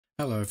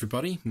Hello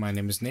everybody, my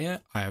name is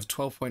Nia, I have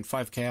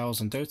 12.5k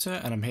hours on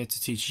Dota and I'm here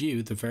to teach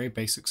you the very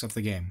basics of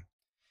the game.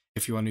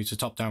 If you are new to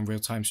top-down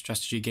real-time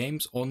strategy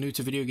games or new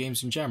to video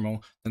games in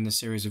general, then this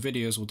series of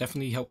videos will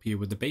definitely help you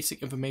with the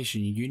basic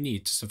information you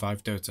need to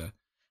survive Dota.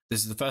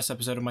 This is the first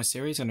episode of my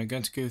series and I'm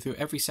going to go through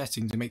every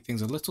setting to make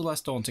things a little less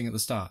daunting at the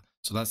start,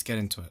 so let's get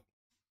into it.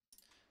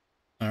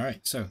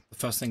 Alright, so the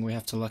first thing we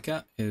have to look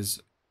at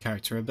is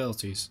character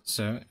abilities.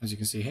 So as you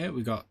can see here,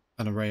 we've got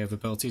an array of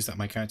abilities that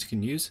my character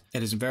can use.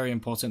 It is very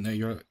important that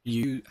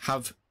you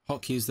have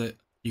hotkeys that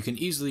you can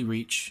easily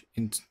reach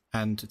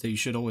and that you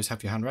should always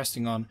have your hand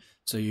resting on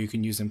so you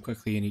can use them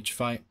quickly in each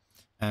fight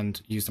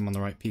and use them on the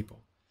right people.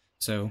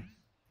 So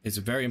it's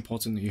very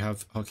important that you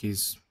have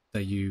hotkeys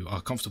that you are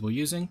comfortable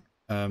using.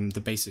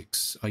 The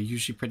basics are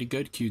usually pretty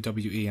good, Q,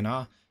 W, E, and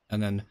R,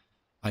 and then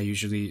I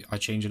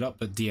change it up,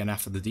 but D and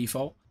F are the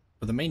default.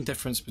 But the main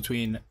difference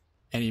between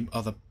any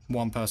other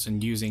one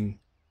person using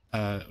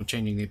or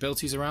changing the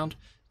abilities around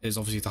is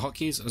obviously the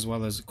hotkeys as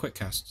well as quick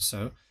cast.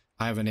 So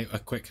I have a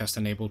quick cast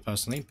enabled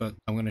personally, but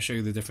I'm going to show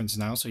you the difference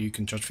now so you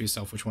can judge for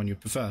yourself which one you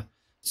prefer.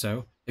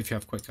 So if you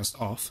have quick cast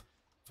off,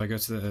 if I go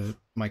to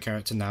my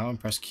character now and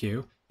press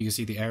Q, you can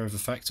see the area of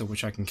effect at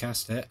which I can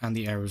cast it and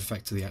the area of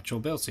effect to the actual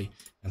ability.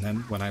 And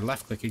then when I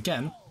left click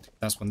again,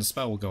 that's when the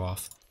spell will go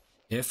off.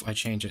 If I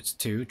change it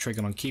to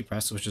trigger on key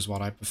press, which is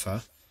what I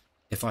prefer,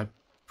 if I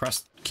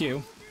press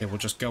Q, it will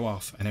just go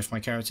off, and if my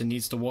character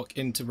needs to walk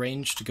into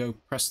range to go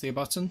press the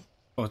button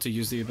or to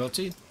use the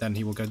ability, then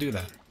he will go do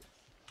that.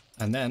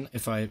 And then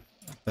the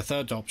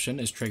third option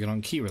is triggered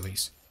on key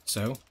release.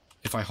 So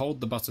if I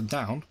hold the button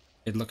down,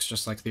 it looks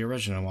just like the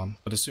original one,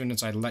 but as soon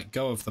as I let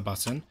go of the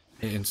button,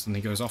 it instantly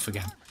goes off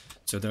again.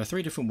 So there are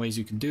 3 different ways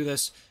you can do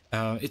this.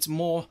 It's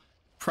more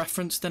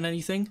preference than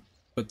anything,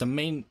 but the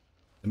main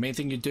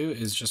thing you do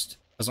is just,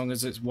 as long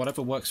as it's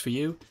whatever works for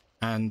you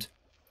and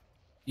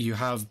you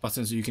have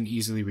buttons that you can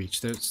easily reach.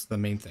 That's the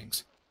main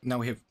things. Now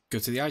we go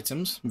to the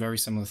items, very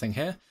similar thing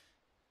here.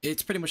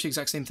 It's pretty much the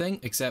exact same thing,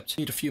 except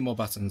you need a few more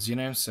buttons, you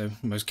know? So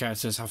most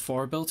characters have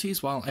 4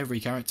 abilities, while every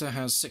character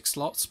has 6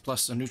 slots,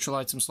 plus a neutral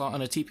item slot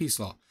and a TP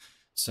slot.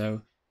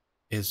 So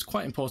it's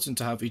quite important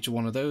to have each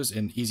one of those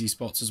in easy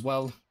spots as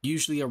well,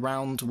 usually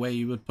around where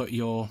you would put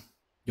your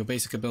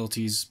basic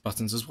abilities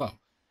buttons as well.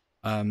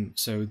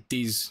 So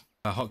these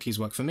hotkeys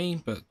work for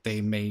me, but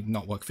they may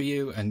not work for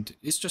you, and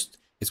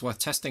it's worth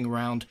testing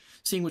around,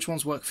 seeing which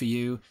ones work for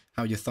you,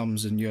 how your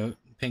thumbs and your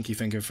pinky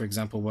finger, for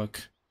example,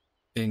 work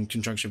in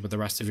conjunction with the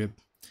rest of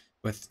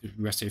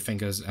your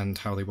fingers and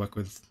how they work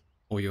with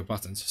all your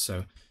buttons.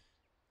 So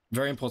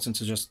very important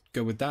to just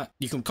go with that.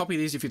 You can copy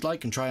these if you'd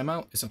like and try them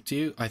out. It's up to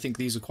you. I think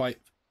these are quite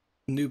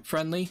noob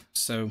friendly,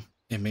 so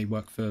it may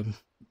work for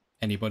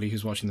anybody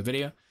who's watching the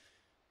video.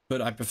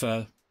 But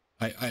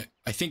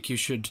I think you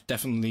should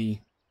definitely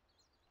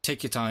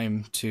take your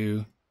time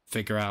to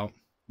figure out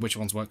which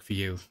ones work for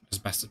you as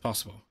best as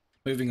possible.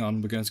 Moving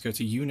on, we're going to go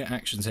to unit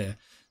actions here.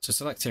 So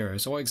select hero.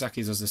 So what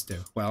exactly does this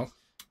do? Well,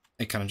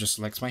 it kind of just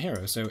selects my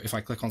hero. So if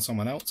I click on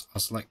someone else, I'll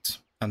select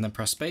and then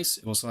press space,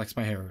 it will select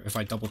my hero. If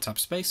I double tap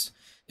space,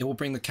 it will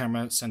bring the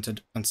camera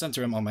centered and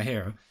center him on my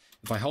hero.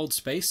 If I hold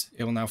space,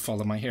 it will now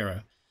follow my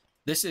hero.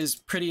 This is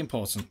pretty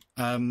important.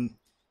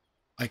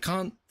 I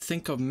can't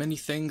think of many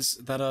things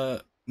that are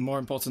more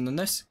important than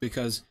this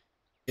because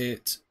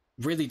it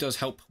really does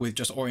help with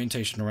just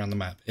orientation around the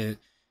map. It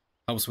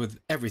helps with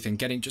everything,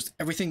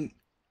 everything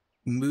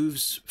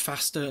moves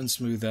faster and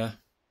smoother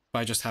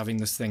by just having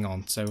this thing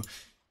on. So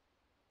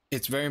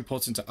it's very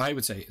important I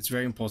would say it's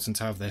very important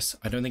to have this.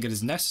 I don't think it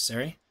is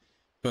necessary,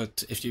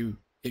 but if you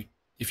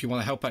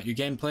want to help out your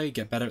gameplay,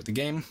 get better at the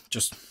game,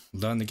 just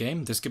learn the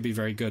game, this could be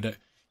very good at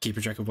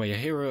keeping track of where your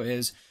hero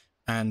is,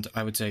 and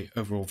I would say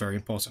overall very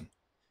important.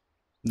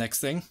 Next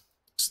thing,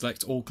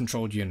 select all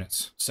controlled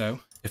units. So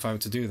if I were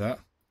to do that,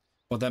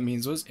 what that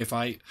means was if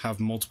I have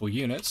multiple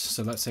units,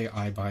 so let's say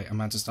I buy a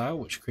Manta Style,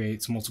 which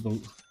creates multiple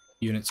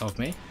units of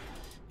me.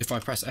 If I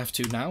press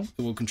F2 now,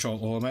 it will control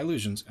all of my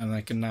illusions, and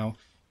I can now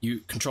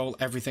control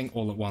everything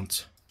all at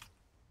once.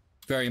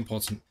 Very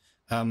important.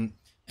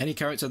 Any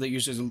character that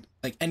uses,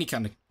 like any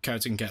kind of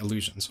character can get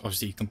illusions.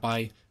 Obviously, you can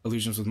buy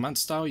illusions with Manta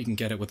Style, you can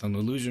get it with an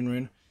illusion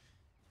rune.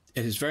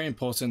 It is very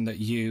important that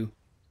you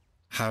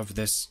have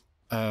this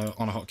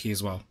on a hotkey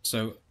as well.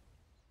 So,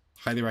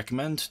 highly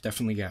recommend,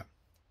 definitely get.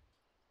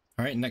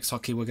 Alright, next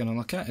hotkey we're going to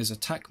look at is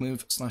attack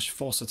move /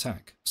 force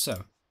attack.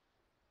 So,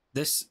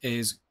 this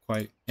is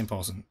quite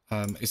important.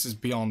 This is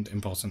beyond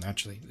important,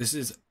 actually. This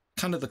is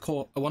kind of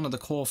one of the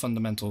core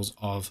fundamentals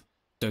of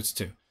Dota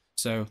 2.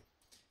 So,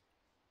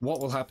 what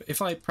will happen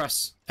if I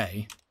press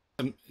A?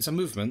 It's a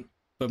movement,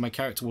 but my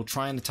character will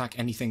try and attack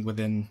anything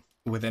within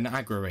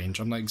aggro range.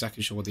 I'm not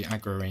exactly sure what the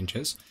aggro range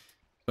is,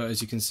 but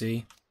as you can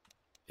see,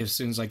 as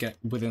soon as I get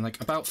within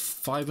like about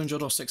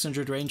 500 or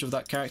 600 range of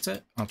that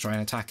character, I'll try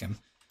and attack him.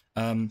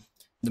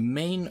 The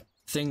main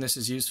thing this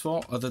is used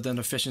for, other than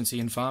efficiency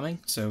in farming,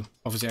 so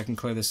obviously I can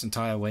clear this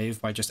entire wave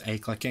by just A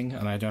clicking,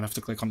 and I don't have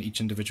to click on each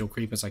individual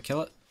creep as I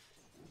kill it.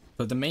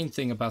 But the main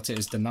thing about it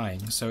is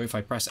denying. So if I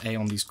press A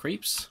on these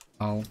creeps,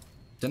 I'll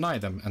deny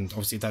them, and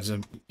obviously that is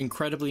an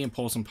incredibly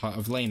important part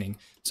of laning,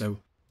 so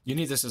you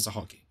need this as a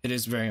hotkey. It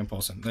is very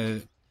important.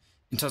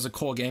 In terms of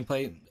core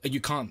gameplay, you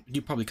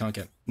probably can't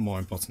get more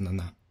important than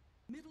that.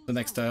 The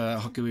next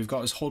hotkey we've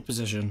got is hold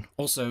position,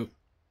 also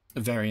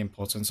very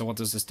important. So what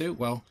does this do?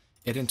 Well,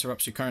 it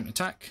interrupts your current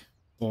attack,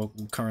 or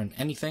current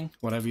anything,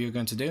 whatever you're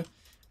going to do,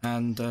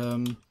 and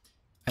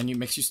it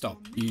makes you stop.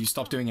 You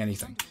stop doing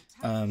anything.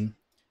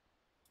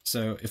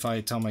 So if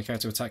I tell my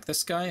character to attack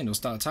this guy and he'll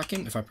start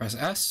attacking, if I press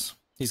S,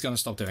 he's going to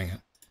stop doing it.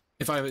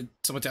 If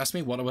someone to ask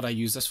me what would I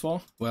use this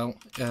for, well,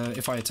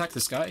 if I attack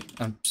this guy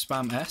and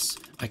spam S,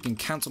 I can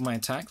cancel my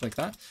attack like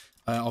that.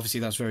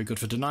 Obviously that's very good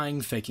for denying,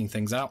 faking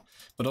things out,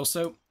 but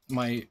also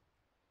my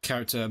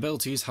character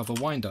abilities have a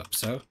wind up,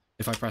 so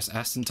if I press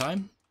S in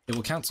time, it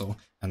will cancel,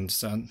 and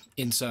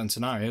in certain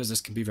scenarios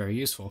this can be very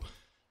useful.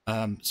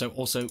 So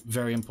also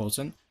very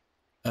important.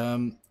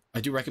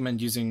 I do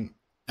recommend using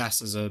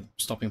S as a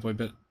stopping point,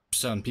 but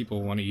certain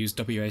people want to use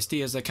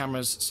WASD as their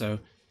cameras, so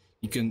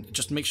you can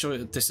just make sure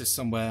that this is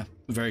somewhere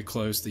very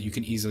close that you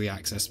can easily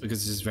access,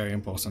 because this is very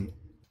important.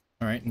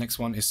 Alright, next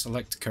one is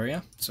select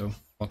courier. So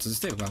what does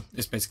this do? Well,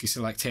 it's basically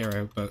select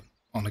hero, but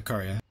on a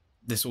courier.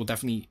 This will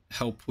definitely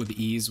help with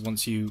ease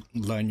once you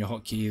learn your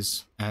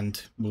hotkeys,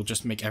 and will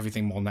just make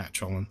everything more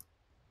natural and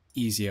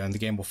easier, and the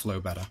game will flow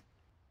better.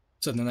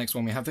 So the next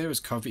one we have here is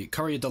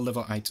courier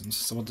deliver items.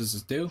 So what does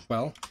this do?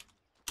 Well,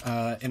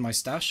 in my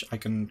stash I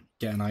can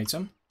get an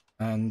item,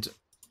 and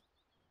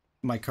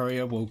my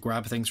courier will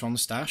grab things from the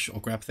stash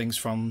or grab things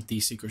from the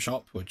secret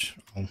shop, which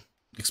I'll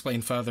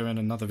explain further in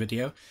another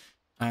video,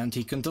 and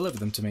he can deliver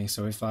them to me.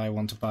 So if I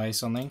want to buy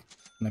something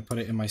and I put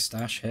it in my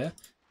stash here,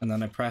 and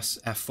then I press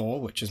F4,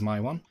 which is my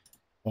one,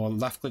 or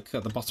left click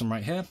at the bottom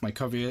right here, my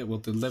courier will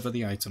deliver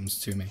the items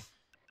to me.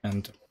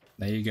 And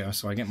there you go,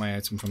 so I get my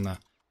item from that.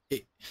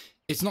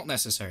 It's not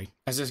necessary.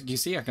 As you can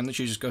see, I can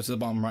literally just go to the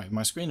bottom right of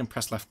my screen and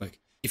press left click.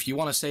 If you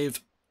want to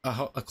save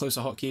a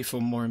closer hotkey for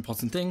a more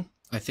important thing,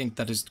 I think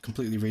that is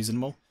completely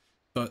reasonable,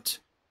 but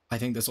I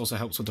think this also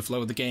helps with the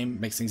flow of the game,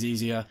 makes things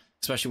easier,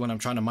 especially when I'm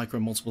trying to micro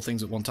multiple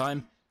things at one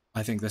time.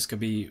 I think this could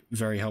be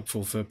very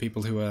helpful for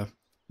people who are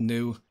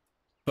new,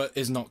 but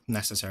is not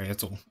necessary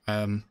at all.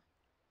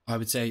 I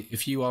would say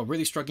if you are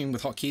really struggling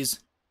with hotkeys,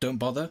 don't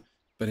bother,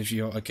 but if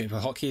you're okay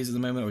with hotkeys at the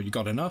moment, or you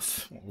got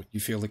enough, or you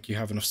feel like you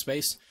have enough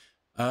space,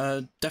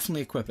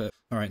 definitely equip it.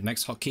 Alright,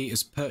 next hotkey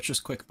is purchase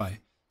quick buy.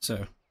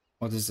 So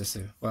what does this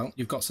do? Well,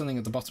 you've got something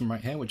at the bottom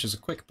right here, which is a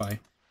quick buy.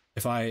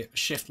 If I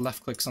shift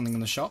left click something in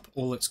the shop,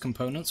 all its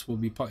components will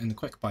be put in the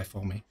quick buy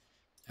for me.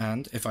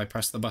 And if I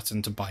press the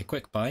button to buy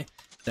quick buy,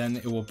 then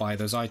it will buy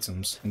those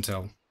items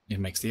until it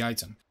makes the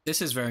item.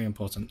 This is very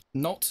important.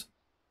 Not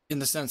in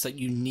the sense that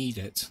you need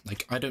it.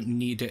 Like, I don't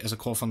need it as a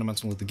core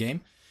fundamental of the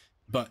game,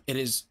 but it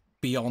is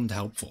beyond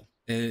helpful.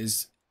 It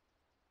is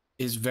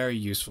very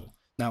useful.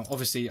 Now,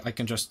 obviously, I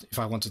can just, if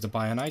I wanted to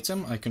buy an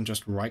item, I can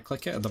just right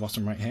click it at the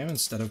bottom right here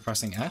instead of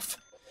pressing F,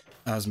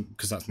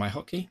 because that's my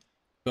hotkey.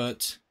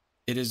 But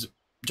it is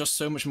just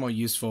so much more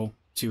useful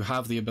to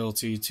have the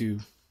ability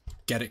to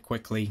get it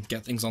quickly,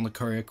 get things on the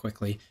courier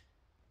quickly.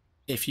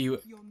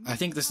 I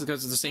think this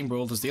goes to the same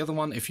rule as the other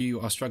one. If you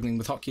are struggling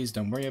with hotkeys,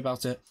 don't worry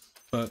about it,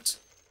 but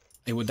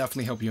it will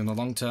definitely help you in the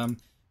long term,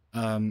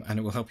 and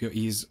it will help your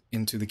ease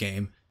into the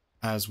game,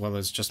 as well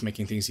as just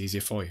making things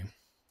easier for you.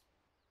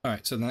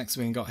 Alright, so the next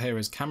thing we got here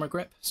is camera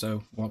grip.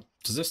 So what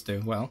does this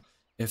do? Well,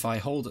 if I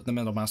hold the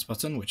middle mouse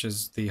button, which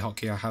is the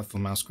hotkey I have for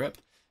mouse grip,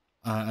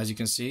 as you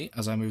can see,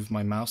 as I move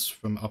my mouse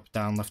from up,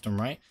 down, left and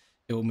right,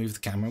 it will move the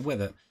camera with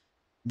it.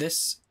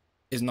 This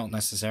is not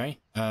necessary.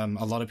 A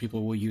lot of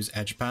people will use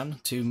edge pan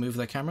to move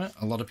their camera.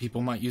 A lot of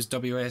people might use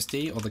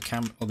WASD or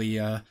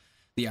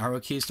the arrow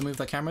keys to move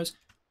their cameras.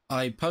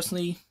 I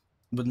personally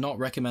would not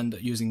recommend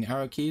using the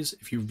arrow keys.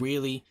 If you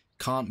really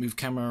can't move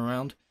camera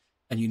around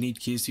and you need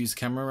keys to use the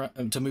camera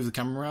to move the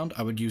camera around,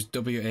 I would use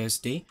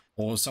WASD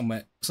or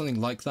something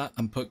like that,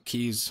 and put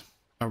keys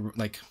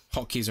like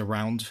hotkeys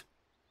around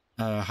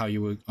how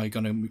you're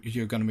gonna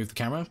move the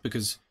camera,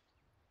 because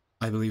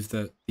I believe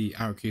that the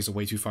arrow keys are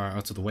way too far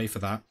out of the way for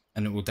that,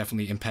 and it will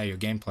definitely impair your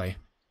gameplay.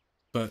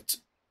 But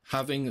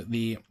having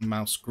the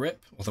mouse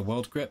grip or the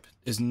world grip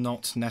is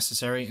not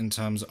necessary in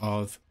terms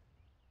of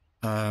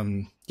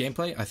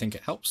gameplay. I think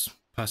it helps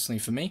personally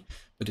for me,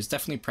 but it's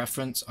definitely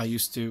preference.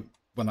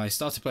 When I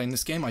started playing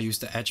this game, I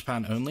used the edge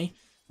pan only,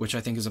 which I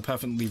think is a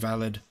perfectly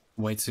valid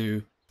way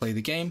to play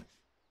the game.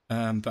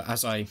 But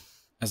as I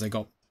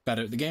got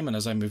better at the game and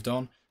as I moved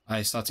on,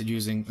 I started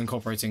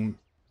incorporating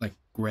like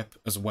grip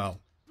as well.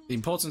 The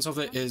importance of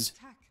it is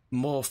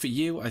more for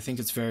you. I think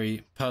it's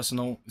very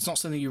personal. It's not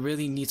something you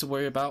really need to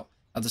worry about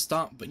at the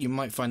start, but you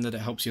might find that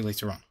it helps you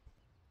later on.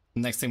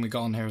 The next thing we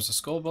got on here is a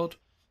scoreboard.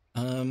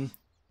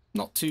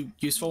 Not too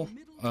useful.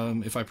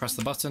 If I press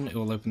the button, it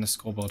will open the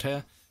scoreboard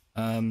here.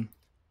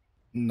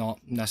 Not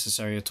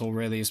necessary at all,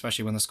 really,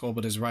 especially when the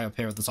scoreboard is right up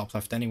here at the top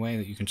left anyway,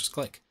 that you can just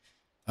click.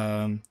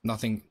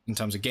 Nothing in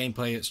terms of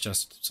gameplay, it's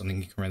just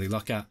something you can really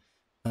look at.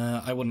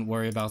 I wouldn't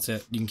worry about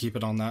it. You can keep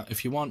it on that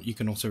if you want. You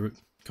can also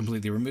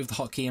completely remove the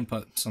hotkey and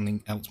put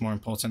something else more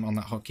important on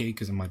that hotkey,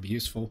 because it might be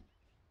useful.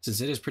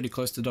 since it is pretty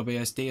close to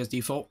WSD as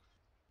default,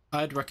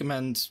 I'd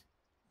recommend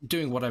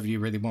doing whatever you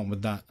really want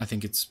with that. I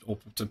think it's all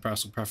to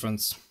personal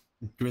preference.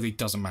 It really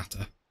doesn't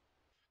matter.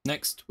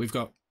 Next, we've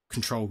got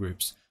control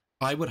groups.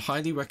 I would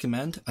highly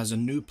recommend, as a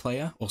new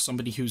player or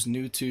somebody who's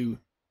new to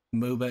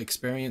MOBA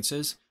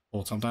experiences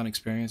or top-down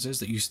experiences,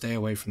 that you stay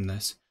away from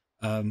this.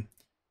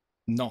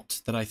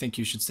 Not that I think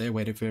you should stay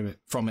away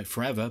from it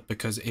forever,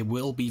 because it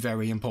will be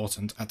very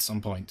important at some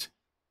point,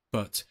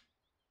 but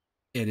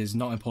it is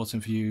not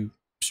important for you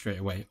straight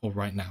away or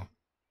right now.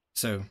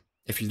 So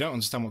if you don't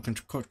understand what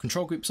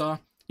control groups are,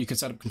 you can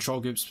set up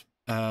control groups,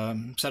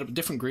 set up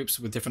different groups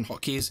with different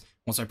hotkeys.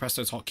 Once I press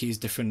those hotkeys,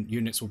 different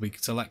units will be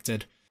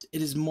selected.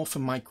 It is more for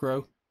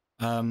micro,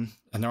 and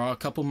there are a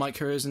couple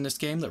micros in this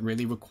game that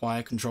really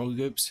require control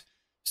groups,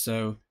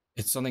 so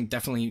it's something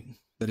definitely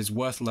that is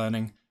worth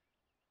learning,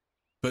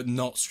 but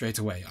not straight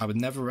away. I would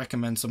never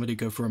recommend somebody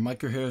go for a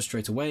micro hero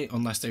straight away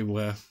unless they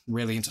were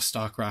really into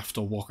StarCraft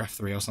or Warcraft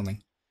 3 or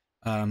something.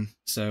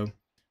 So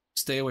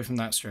stay away from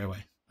that straight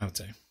away, I would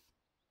say.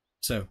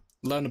 So,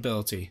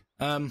 learnability.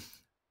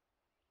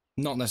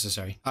 Not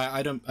necessary.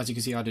 I don't, as you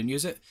can see, I don't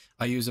use it.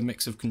 I use a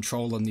mix of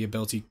control and the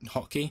ability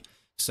hotkey,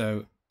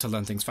 so to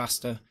learn things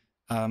faster.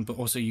 But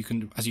also you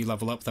can, as you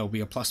level up, there'll be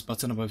a plus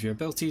button above your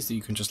abilities that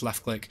you can just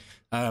left click.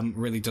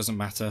 Really doesn't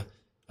matter.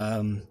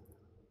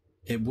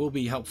 It will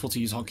be helpful to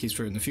use hotkeys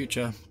for it in the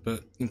future,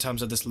 but in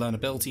terms of this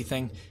learnability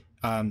thing,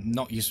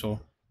 not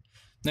useful.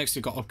 Next,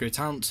 we've got upgrade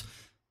talent.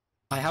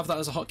 I have that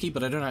as a hotkey,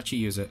 but I don't actually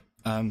use it.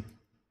 I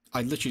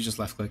literally just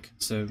left click,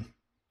 so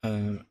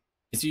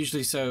it's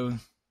usually so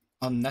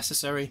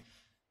unnecessary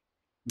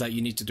that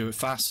you need to do it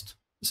fast,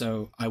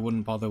 so I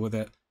wouldn't bother with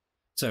it.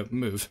 So,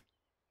 move.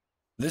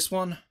 This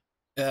one,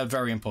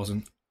 very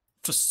important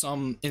for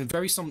some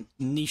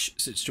niche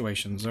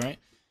situations, alright?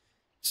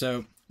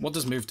 So, what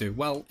does move do?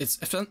 Well, it's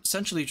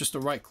essentially just a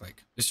right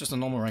click. It's just a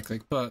normal right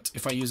click, but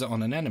if I use it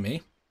on an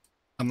enemy,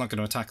 I'm not going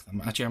to attack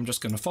them. Actually, I'm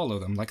just going to follow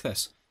them like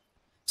this.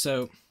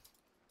 So,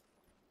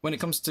 when it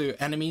comes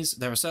to enemies,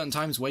 there are certain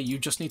times where you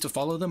just need to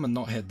follow them and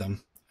not hit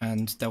them.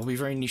 And there will be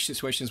very niche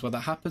situations where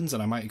that happens,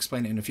 and I might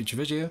explain it in a future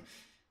video.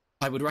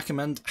 I would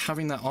recommend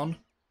having that on,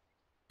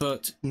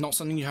 but not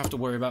something you have to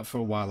worry about for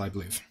a while, I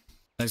believe.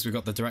 Next, we've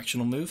got the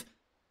directional move.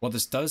 What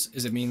this does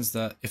is it means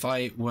that if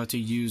I were to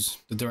use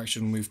the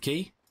directional move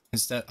key,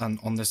 instead, and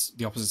on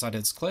the opposite side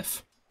of this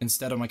cliff,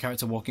 instead of my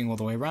character walking all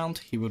the way around,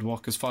 he would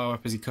walk as far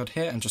up as he could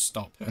here and just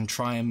stop and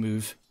try and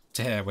move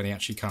to here when he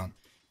actually can't.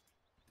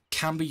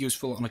 Can be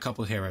useful on a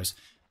couple of heroes.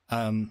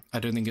 I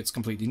don't think it's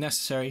completely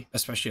necessary,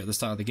 especially at the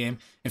start of the game.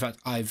 In fact,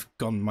 I've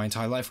gone my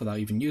entire life without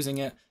even using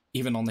it,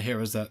 even on the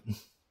heroes that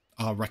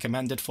are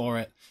recommended for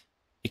it.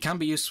 It can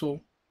be useful,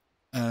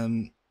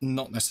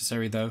 not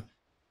necessary though.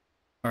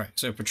 Alright,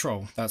 so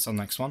patrol, that's our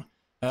next one.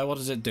 What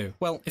does it do?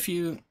 Well, if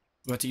you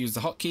were to use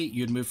the hotkey,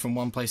 you'd move from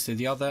one place to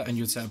the other and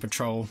you'd set a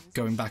patrol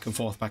going back and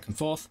forth, back and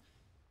forth.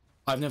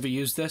 I've never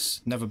used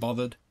this, never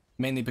bothered,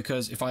 mainly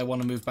because if I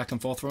want to move back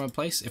and forth from a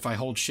place, if I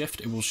hold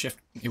shift, it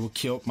will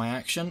queue up my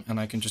action and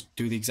I can just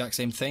do the exact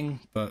same thing,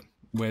 but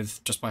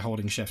with just by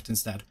holding shift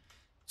instead.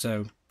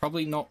 So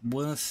probably not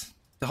worth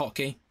the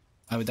hotkey.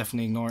 I would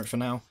definitely ignore it for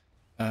now.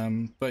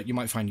 But you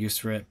might find use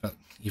for it, but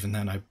even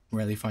then I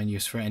rarely find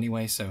use for it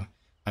anyway, so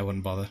I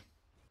wouldn't bother.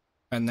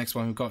 And next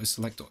one we've got is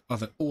select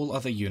all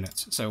other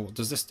units. So what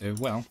does this do?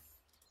 Well,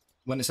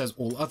 when it says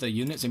all other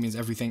units, it means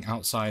everything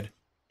outside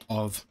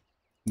of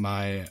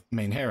my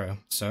main hero.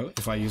 So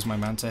if I use my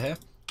Manta here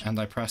and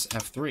I press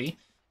F3,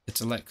 it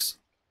selects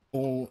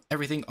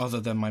everything other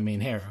than my main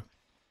hero.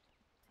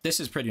 This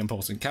is pretty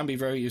important. Can be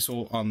very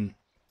useful on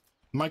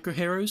micro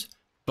heroes,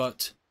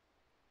 but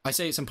I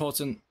say it's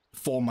important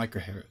for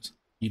micro heroes.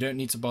 You don't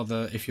need to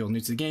bother if you're new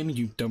to the game and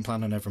you don't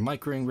plan on ever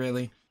microing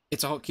really.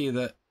 It's a hotkey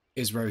that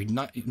is very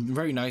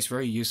nice,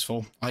 very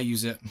useful. I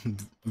use it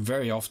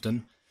very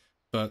often,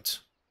 but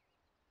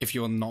if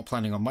you're not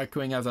planning on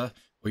microing ever,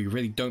 or you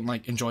really don't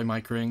enjoy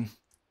microing,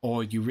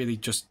 or you really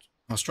just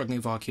are struggling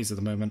with hotkeys at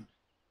the moment,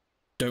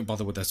 don't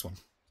bother with this one.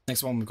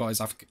 Next one we've got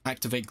is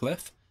activate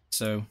glyph.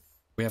 So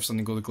we have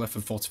something called a glyph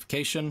of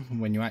fortification.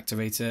 When you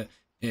activate it,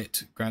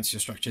 it grants your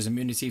structures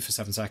immunity for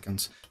 7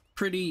 seconds.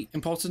 Pretty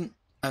important,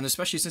 and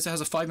especially since it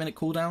has a 5-minute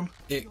cooldown,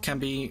 it can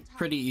be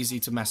pretty easy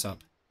to mess up.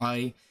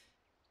 I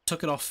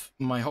took it off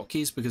my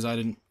hotkeys because I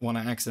didn't want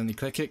to accidentally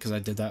click it, because I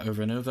did that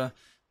over and over.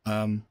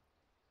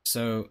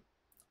 So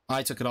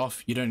I took it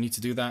off. You don't need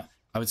to do that.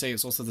 I would say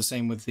it's also the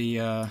same with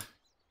the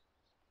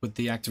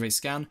activate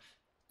scan.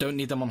 Don't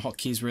need them on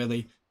hotkeys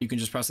really. You can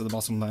just press at the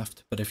bottom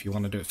left, but if you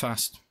want to do it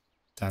fast,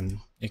 then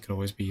it could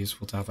always be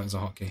useful to have it as a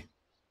hotkey.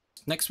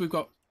 Next we've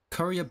got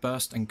Courier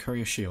Burst and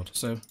Courier Shield.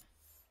 So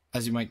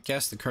as you might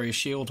guess, the Courier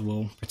Shield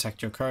will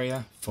protect your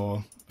courier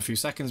for a few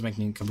seconds,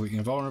 making it completely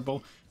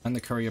invulnerable, and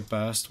the Courier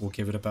Burst will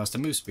give it a burst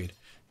of move speed.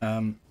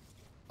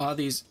 Are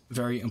these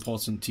very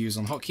important to use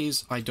on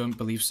hotkeys? I don't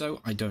believe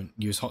so. I don't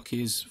use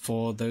hotkeys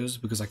for those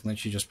because I can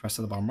literally just press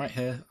at the bottom right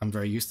here. I'm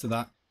very used to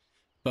that,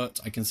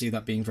 but I can see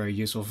that being very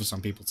useful for some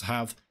people to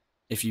have.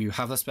 If you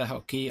have a spare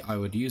hotkey, I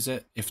would use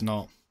it. If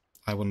not,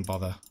 I wouldn't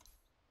bother.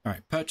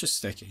 Alright, purchase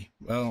sticky.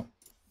 Well,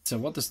 so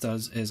what this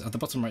does is at the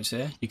bottom right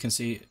here, you can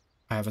see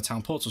I have a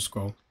town portal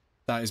scroll.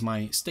 That is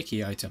my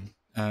sticky item.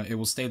 It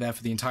will stay there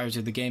for the entirety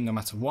of the game no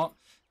matter what,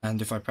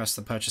 and if I press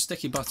the purchase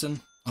sticky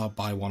button, I'll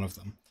buy one of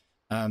them.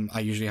 I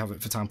usually have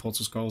it for town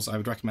portal scrolls. I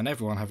would recommend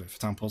everyone have it for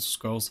town portal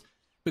scrolls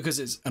because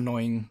it's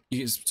annoying.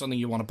 It's something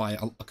you want to buy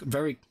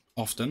very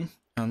often,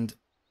 and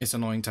it's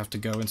annoying to have to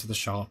go into the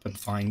shop and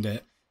find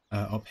it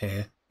up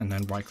here and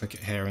then right click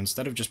it here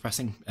instead of just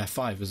pressing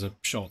F5 as a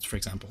short, for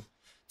example.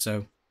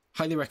 So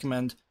highly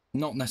recommend,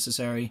 not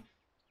necessary,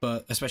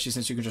 but especially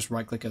since you can just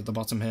right click at the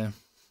bottom here,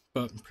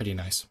 but pretty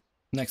nice.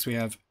 Next we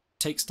have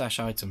take stash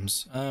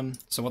items.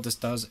 So what this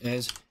does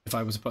is if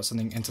I were to put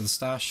something into the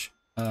stash,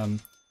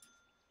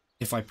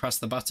 if I press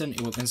the button,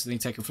 it will instantly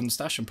take it from the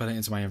stash and put it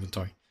into my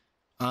inventory.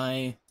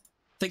 I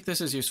think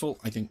this is useful.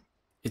 I think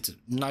it's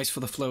nice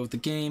for the flow of the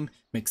game,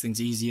 makes things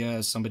easier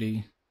as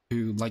somebody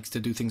who likes to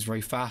do things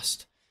very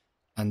fast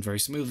and very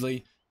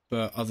smoothly,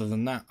 but other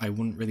than that, I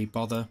wouldn't really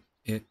bother.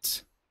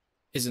 It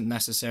isn't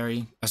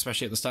necessary,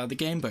 especially at the start of the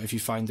game, but if you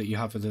find that you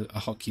have a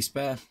hotkey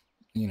spare,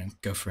 you know,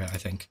 go for it, I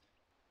think.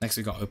 Next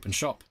we got open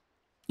shop.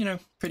 You know,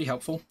 pretty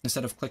helpful.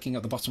 Instead of clicking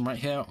at the bottom right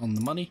here on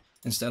the money,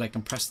 instead I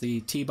can press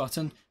the T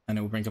button and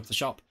it will bring up the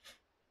shop.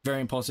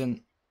 Very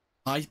important.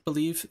 I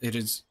believe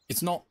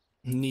it's not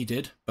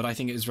needed, but I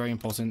think it is very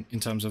important in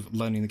terms of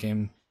learning the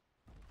game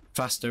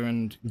faster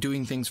and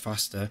doing things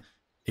faster.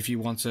 If you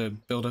want to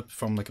build up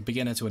from like a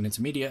beginner to an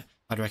intermediate,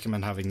 I'd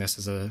recommend having this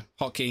as a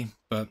hotkey,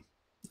 but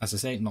as I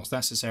say, not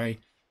necessary.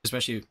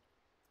 Especially,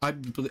 I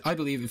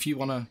believe if you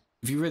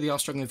really are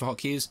struggling for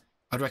hotkeys,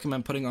 I'd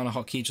recommend putting on a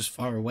hotkey just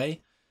far away,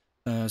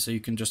 so you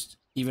can just,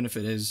 even if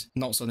it is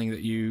not something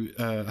that you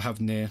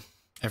have near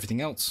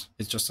everything else,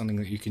 it's just something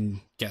that you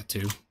can get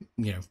to,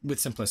 you know, with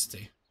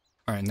simplicity.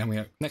 All right, and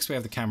then next we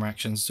have the camera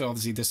actions. So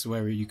obviously this is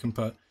where you can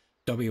put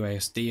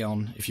WASD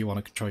on if you want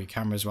to control your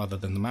cameras rather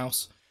than the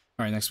mouse.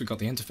 All right, next we got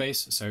the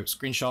interface. So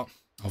screenshot,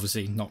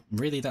 obviously not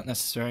really that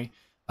necessary.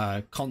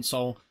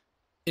 Console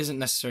isn't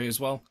necessary as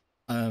well.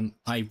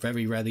 I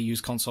very rarely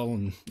use console,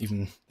 and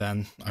even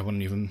then I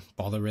wouldn't even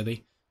bother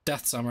really.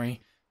 Death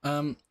summary.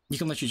 You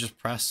can literally just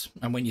press,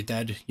 and when you're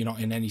dead, you're not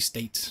in any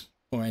state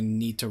or any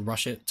need to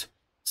rush it.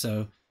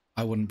 So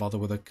I wouldn't bother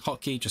with a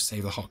hotkey, just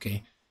save the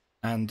hotkey.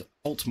 And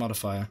Alt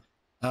modifier.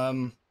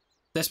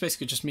 This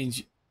basically just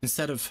means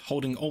instead of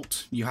holding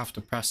Alt, you have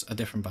to press a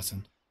different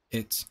button.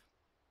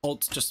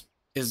 Alt just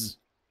is,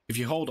 if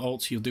you hold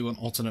Alt, you'll do an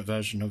alternate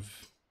version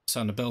of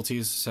certain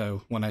abilities.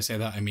 So when I say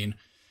that, I mean,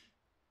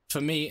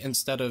 for me,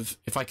 instead of,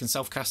 if I can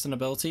self-cast an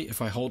ability,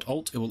 if I hold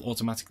Alt, it will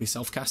automatically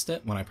self-cast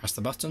it when I press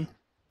the button.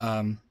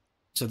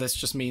 So this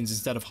just means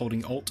instead of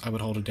holding Alt, I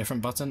would hold a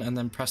different button and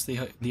then press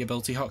the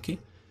ability hotkey.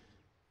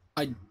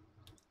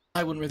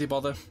 I wouldn't really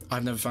bother.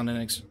 I've never found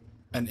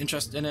an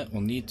interest in it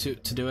or need to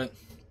do it,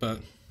 but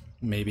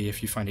maybe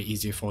if you find it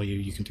easier for you,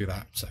 you can do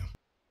that. So,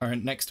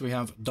 alright, next we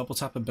have double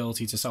tap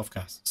ability to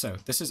self-cast. So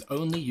this is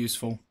only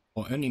useful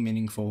or only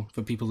meaningful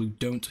for people who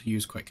don't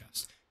use quick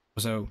cast.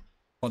 So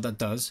what that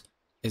does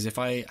is if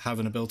I have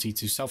an ability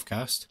to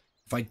self-cast,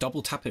 if I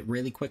double tap it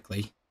really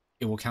quickly,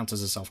 it will count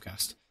as a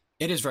self-cast.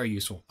 It is very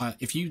useful.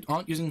 If you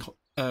aren't using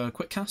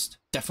quick cast,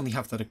 definitely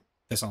have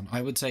this on.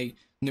 I would say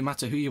no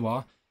matter who you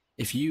are,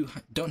 if you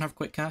don't have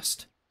quick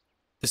cast,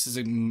 this is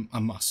a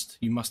must.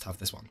 You must have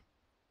this one.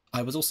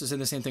 I would also say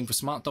the same thing for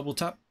smart double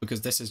tap,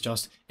 because this is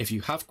just, if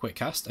you have quick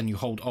cast and you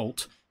hold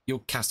Alt,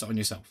 you'll cast it on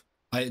yourself.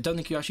 I don't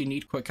think you actually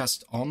need quick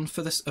cast on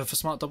for this for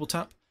smart double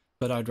tap,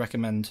 but I'd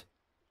recommend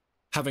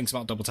having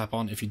smart double tap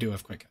on if you do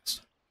have quick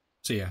cast.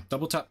 So yeah,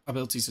 double tap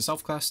abilities to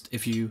self cast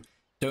if you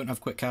don't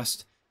have quick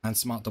cast, and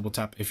smart double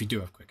tap if you do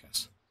have quick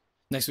cast.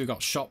 Next we've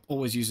got shop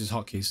always uses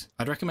hotkeys.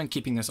 I'd recommend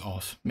keeping this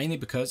off, mainly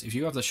because if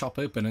you have the shop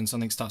open and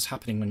something starts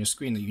happening on your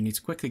screen that you need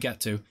to quickly get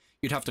to,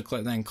 you'd have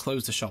to then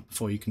close the shop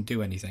before you can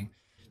do anything.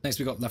 Next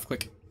we've got left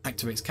click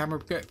activates camera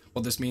grip.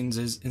 What this means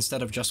is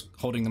instead of just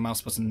holding the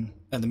mouse button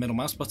and the middle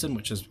mouse button,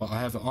 which is what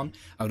I have it on,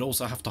 I would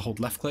also have to hold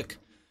left click.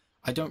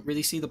 I don't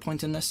really see the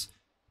point in this.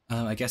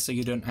 I guess so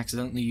you don't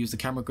accidentally use the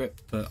camera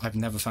grip, but I've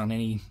never found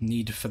any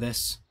need for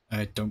this.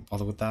 I don't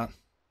bother with that.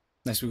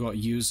 Next we've got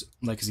use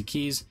legacy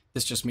keys.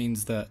 This just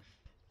means that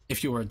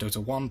if you were a Dota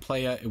 1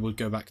 player, it would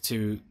go back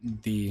to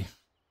the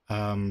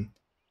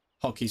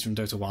hotkeys from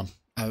Dota 1.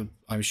 I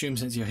assume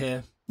since you're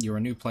here, you're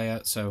a new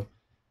player, so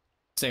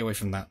stay away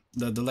from that.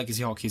 The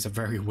legacy hotkeys are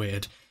very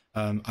weird.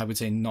 I would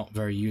say not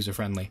very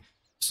user-friendly,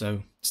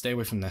 so stay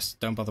away from this.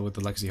 Don't bother with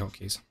the legacy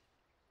hotkeys.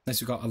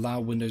 Next we've got allow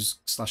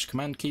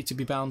Windows/command key to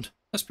be bound.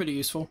 That's pretty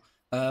useful.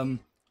 I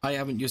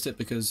haven't used it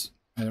because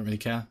I don't really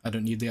care. I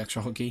don't need the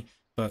extra hotkey,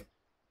 but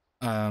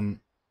can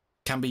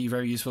be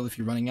very useful if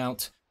you're running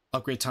out.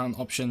 Upgrade talent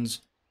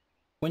options.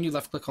 When you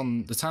left click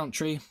on the talent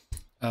tree,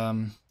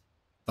 the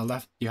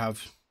left, you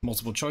have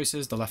multiple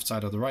choices, the left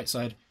side or the right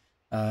side.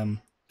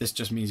 This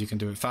just means you can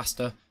do it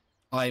faster.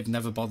 I've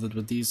never bothered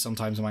with these.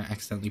 Sometimes I might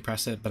accidentally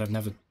press it, but I've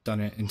never done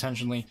it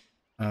intentionally.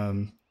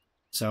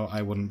 So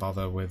I wouldn't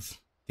bother with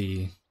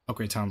the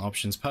upgrade talent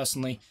options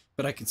personally,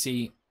 but I could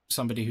see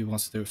somebody who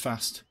wants to do it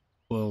fast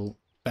will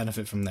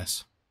benefit from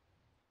this.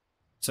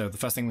 So the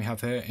first thing we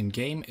have here in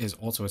game is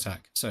auto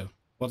attack. So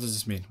what does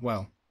this mean?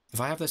 Well, if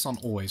I have this on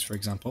always, for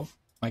example,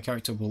 my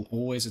character will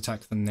always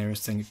attack the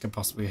nearest thing it could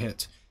possibly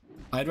hit.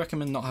 I'd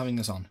recommend not having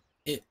this on.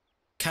 It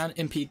can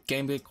impede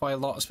gameplay quite a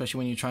lot, especially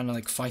when you're trying to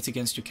like fight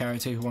against your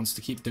character who wants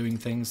to keep doing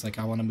things like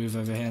I want to move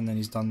over here and then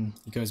he's done,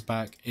 he goes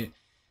back.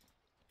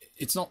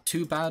 It's not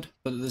too bad,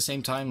 but at the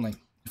same time, like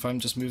if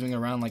I'm just moving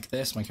around like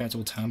this, my character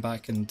will turn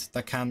back, and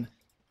that can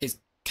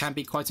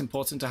be quite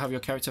important to have your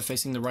character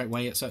facing the right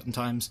way at certain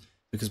times,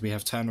 because we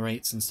have turn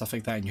rates and stuff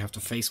like that and you have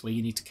to face where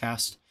you need to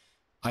cast.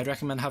 I'd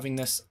recommend having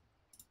this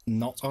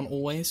not on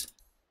always,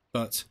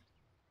 but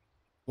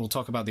we'll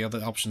talk about the other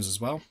options as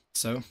well.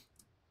 So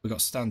we got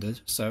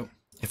standard. So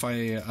if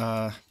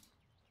I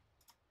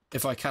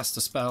cast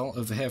a spell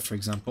over here, for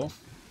example,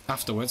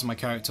 afterwards my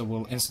character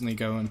will instantly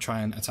go and try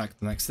and attack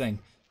the next thing.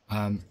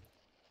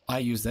 I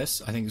use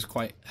this. I think it's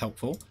quite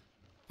helpful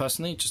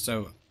personally, just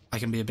so I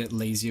can be a bit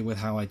lazier with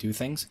how I do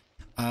things.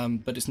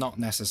 But it's not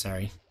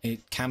necessary.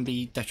 It can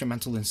be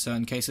detrimental in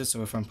certain cases.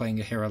 So if I'm playing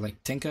a hero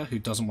like Tinker who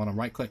doesn't want to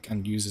right click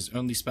and uses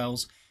only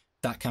spells,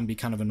 that can be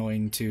kind of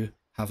annoying to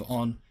have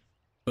on.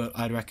 But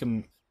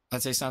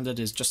I'd say standard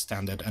is just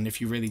standard, and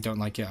if you really don't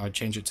like it, I'd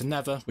change it to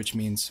never, which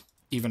means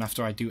even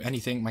after I do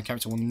anything, my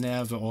character will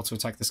never auto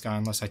attack this guy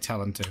unless I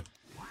tell him to.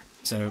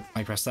 So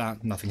I press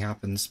that, nothing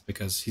happens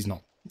because he's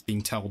not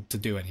being told to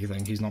do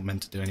anything. He's not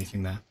meant to do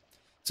anything there.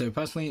 So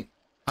personally,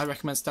 I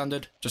recommend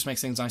standard. Just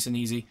makes things nice and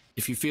easy.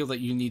 If you feel that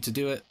you need to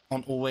do it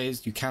on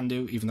always, you can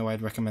do, even though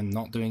I'd recommend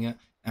not doing it.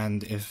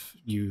 And if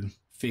you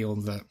feel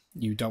that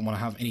you don't want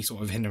to have any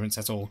sort of hindrance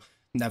at all,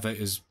 never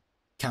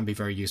can be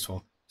very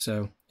useful.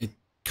 So it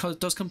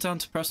does come down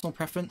to personal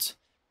preference,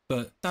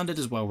 but standard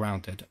is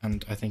well-rounded,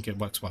 and I think it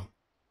works well.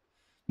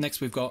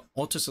 Next, we've got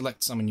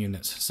auto-select summon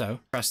units. So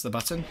press the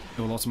button,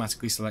 it will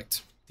automatically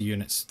select the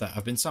units that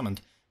have been summoned.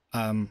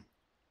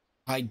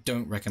 I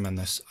don't recommend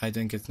this. I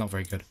think it's not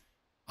very good.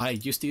 I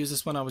used to use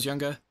this when I was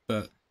younger,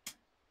 but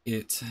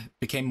it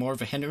became more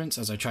of a hindrance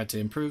as I tried to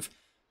improve.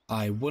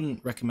 I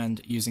wouldn't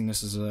recommend using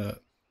this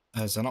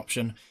as an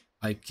option.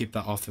 I'd keep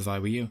that off if I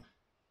were you.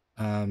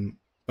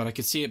 But I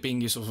could see it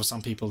being useful for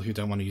some people who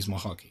don't want to use more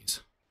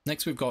hotkeys.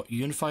 Next, we've got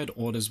unified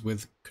orders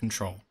with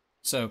control.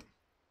 So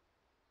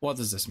what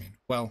does this mean?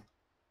 Well,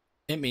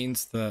 it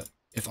means that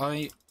if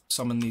I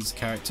summon these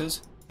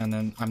characters and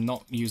then I'm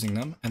not using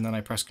them and then I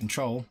press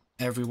control,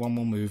 everyone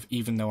will move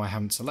even though I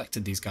haven't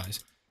selected these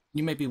guys.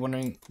 You may be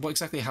wondering what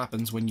exactly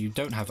happens when you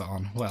don't have it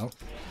on. Well,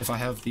 if I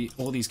have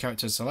all these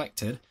characters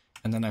selected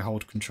and then I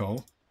hold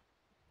control,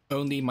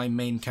 only my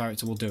main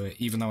character will do it,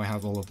 even though I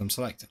have all of them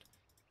selected.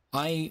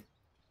 I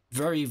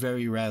very,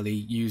 very rarely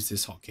use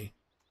this hotkey.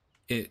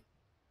 It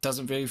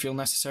doesn't really feel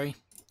necessary.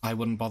 I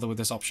wouldn't bother with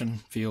this option.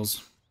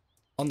 Feels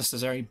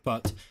unnecessary,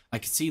 but I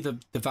can see the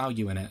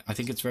value in it. I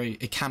think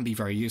it can be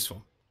very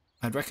useful.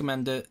 I'd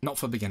recommend it, not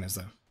for beginners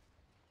though,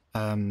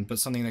 but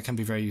something that can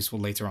be very useful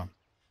later on.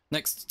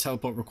 Next,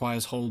 teleport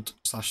requires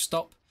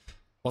hold/stop.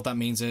 What that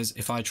means is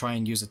if I try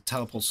and use a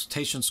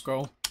teleportation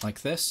scroll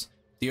like this,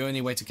 the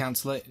only way to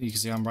cancel it, you can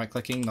see I'm right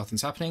clicking,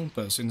 nothing's happening,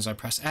 but as soon as I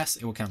press S,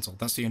 it will cancel.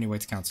 That's the only way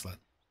to cancel it.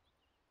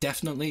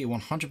 Definitely,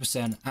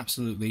 100%,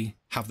 absolutely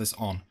have this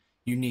on.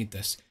 You need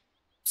this.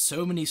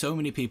 So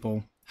many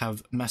people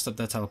have messed up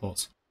their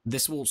teleports.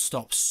 This will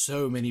stop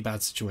so many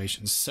bad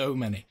situations, so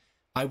many.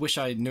 I wish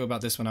I knew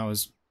about this when I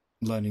was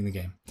learning the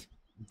game.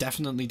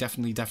 Definitely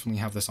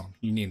have this on.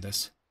 You need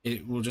this.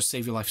 It will just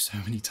save your life so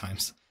many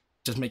times.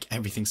 Just make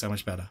everything so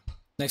much better.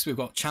 Next, we've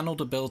got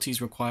channeled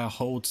abilities require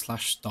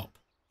hold/stop.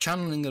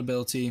 Channeling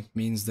ability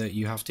means that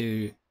you have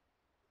to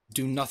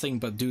do nothing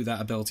but do that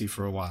ability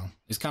for a while.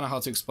 It's kind of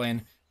hard to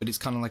explain, but it's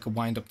kind of like a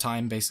wind-up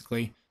time,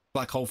 basically.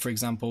 Black Hole, for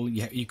example,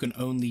 you can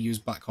only use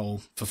Black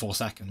Hole for 4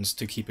 seconds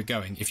to keep it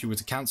going. If you were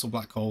to cancel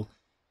Black Hole,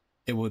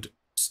 it would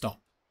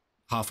stop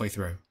halfway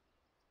through.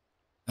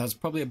 That's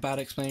probably a bad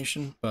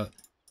explanation, but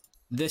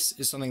this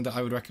is something that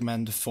I would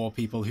recommend for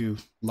people who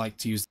like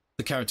to use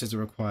the characters that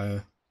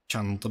require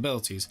channeled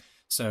abilities.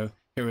 So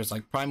heroes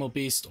like Primal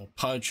Beast or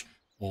Pudge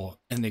or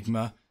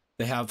Enigma,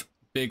 they have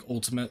big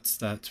ultimates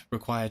that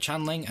require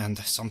channeling, and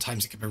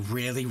sometimes it can be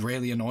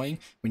really annoying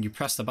when you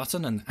press the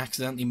button and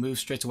accidentally move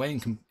straight away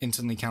and can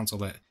instantly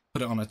cancel it,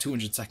 put it on a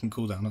 200-second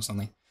cooldown or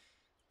something.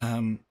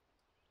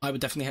 I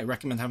would definitely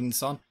recommend having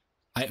this on.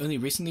 I only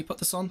recently put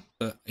this on,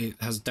 but it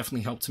has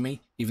definitely helped to me,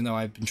 even though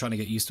I've been trying to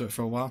get used to it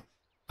for a while.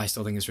 I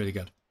still think it's really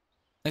good.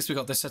 Next, we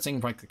got this setting,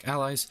 right-click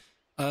allies.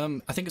 I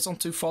think it's on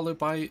to follow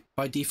by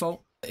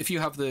default. If you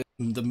have the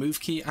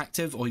move key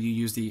active or you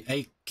use the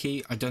A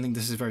key, I don't think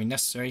this is very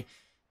necessary.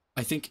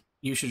 I think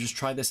you should just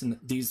try this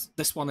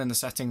this one in the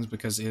settings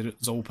because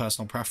it's all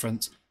personal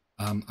preference.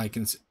 I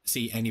can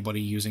see anybody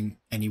using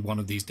any one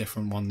of these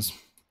different ones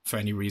for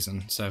any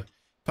reason. So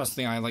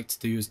personally, I like to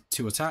do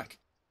to attack.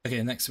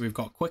 Okay, next we've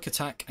got quick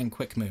attack and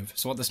quick move.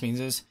 So what this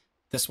means is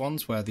this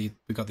one's where we've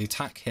got the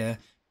attack here,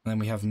 and then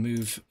we have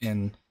move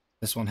in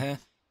this one here.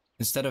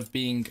 Instead of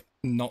being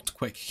not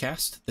quick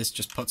cast, this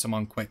just puts them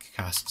on quick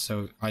cast.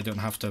 So I don't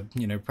have to,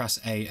 press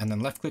A and then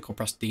left click or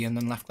press D and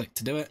then left click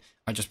to do it.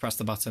 I just press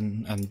the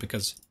button, and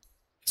because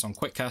it's on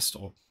quick cast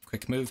or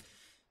quick move.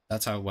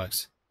 That's how it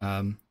works.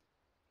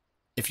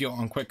 If you're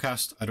on quick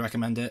cast, I'd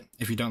recommend it.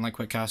 If you don't like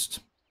quick cast,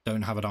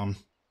 don't have it on.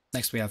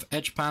 Next we have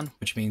edge pan,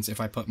 which means if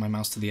I put my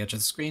mouse to the edge of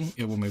the screen,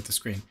 it will move the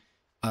screen.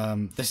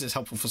 This is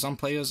helpful for some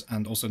players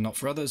and also not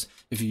for others.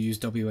 If you use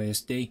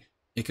WASD,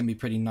 it can be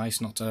pretty nice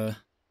not to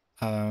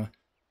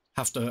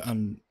have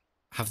to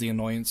have the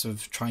annoyance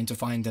of trying to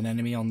find an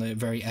enemy on the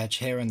very edge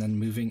here and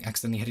then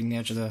accidentally hitting the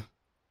edge of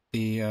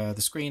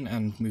the screen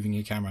and moving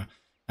your camera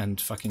and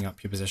fucking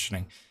up your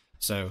positioning.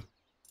 So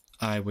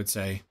I would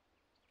say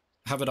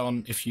have it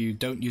on if you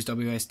don't use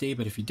WASD,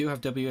 but if you do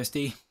have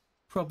WASD,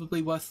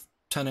 probably worth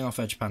turning off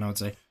edge pan, I would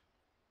say.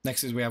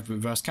 Next is we have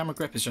reverse camera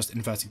grip. It's just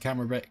inverted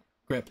camera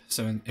grip.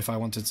 So if I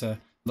wanted to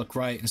look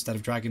right instead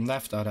of dragging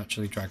left, I'd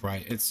actually drag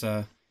right. It's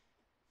yeah,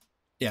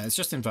 it's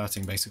just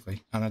inverting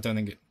basically, and I don't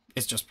think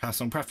it's just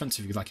personal preference.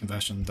 If you like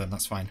inversion, then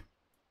that's fine.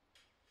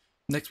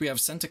 Next we have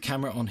center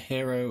camera on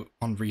hero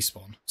on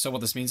respawn. So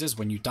what this means is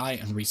when you die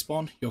and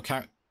respawn, your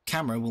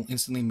camera will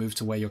instantly move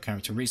to where your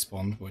character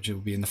respawned, which will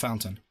be in the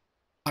fountain.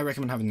 I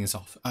recommend having this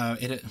off.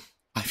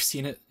 I've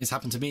seen it. It's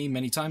happened to me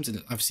many times,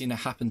 and I've seen it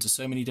happen to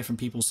so many different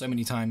people so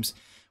many times,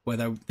 where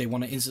they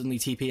want to instantly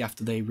TP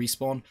after they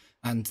respawn,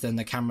 and then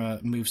the camera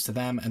moves to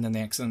them, and then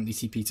they accidentally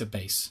TP to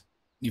base,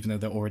 even though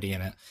they're already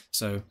in it.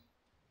 So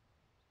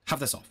have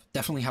this off.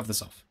 Definitely have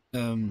this off.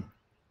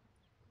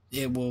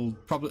 It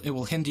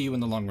will hinder you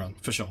in the long run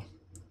for sure.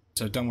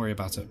 So don't worry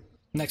about it.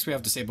 Next we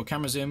have disable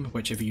camera zoom,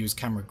 which if you use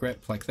camera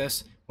grip like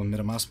this or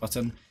middle mouse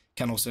button,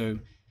 can also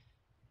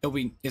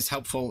it's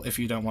helpful if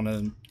you don't want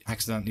to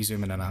accidentally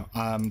zoom in and out.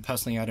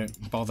 Personally, I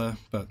don't bother,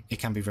 but it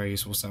can be very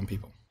useful for some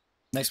people.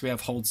 Next, we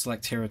have hold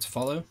select hero to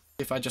follow.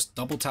 If I just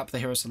double tap the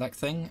hero select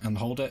thing and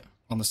hold it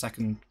on the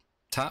second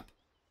tap,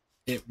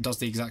 it does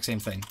the exact same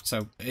thing.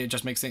 So it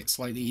just makes it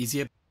slightly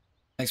easier.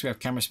 Next, we have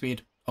camera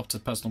speed, up to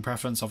personal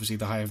preference. Obviously,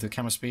 the higher the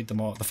camera speed,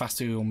 the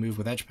faster you'll move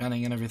with edge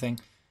panning and everything.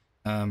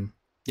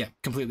 Yeah,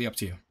 completely up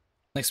to you.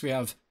 Next, we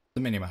have the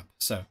minimap.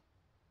 So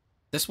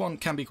this one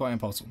can be quite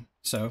important.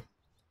 So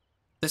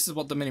this is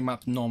what the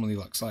minimap normally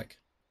looks like.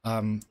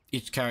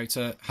 Each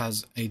character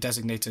has a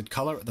designated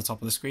color at the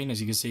top of the screen. As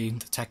you can see,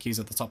 the techies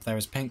at the top there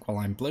is pink while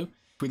I'm blue.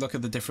 If we look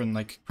at the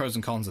different pros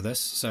and cons of this,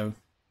 so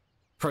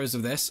pros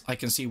of this, I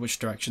can see which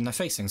direction they're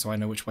facing, so I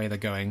know which way they're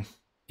going,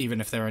 even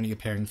if they're only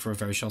appearing for a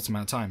very short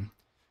amount of time.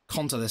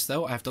 Con to this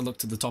though, I have to look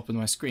to the top of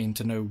my screen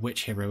to know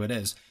which hero it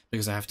is,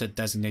 because I have to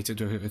designate it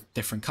to a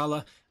different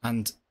color,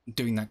 and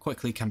doing that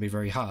quickly can be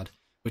very hard,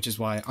 which is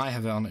why I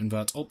have it on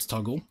invert alt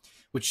toggle,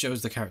 which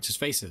shows the characters'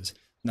 faces.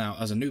 Now,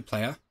 as a new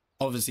player,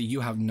 obviously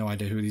you have no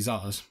idea who these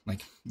are.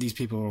 Like, these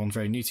people are all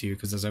very new to you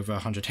because there's over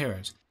 100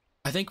 heroes.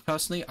 I think,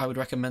 personally, I would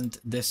recommend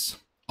this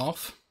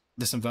off,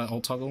 this invert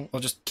alt toggle,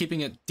 or just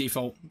keeping it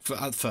default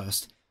at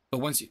first.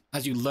 But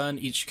as you learn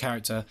each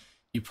character,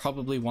 you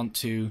probably want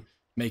to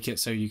make it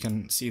so you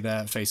can see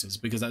their faces,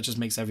 because that just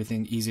makes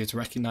everything easier to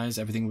recognize,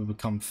 everything will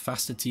become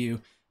faster to you,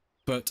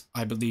 but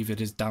I believe it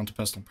is down to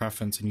personal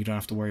preference and you don't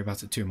have to worry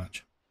about it too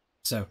much.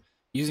 So,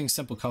 using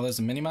simple colors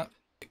and minimap,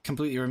 it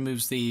completely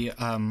removes the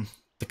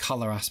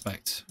color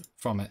aspect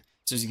from it.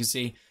 So as you can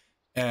see,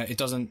 it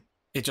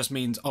just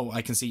means, oh,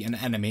 I can see an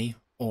enemy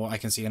or I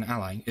can see an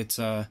ally. It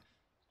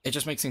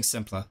just makes things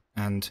simpler,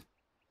 and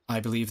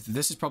I believe that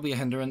this is probably a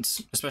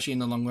hindrance, especially in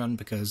the long run,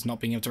 because not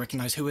being able to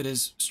recognize who it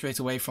is straight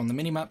away from the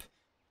minimap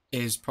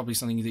is probably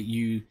something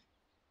that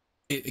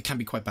it can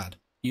be quite bad.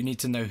 You need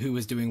to know who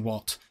is doing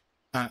what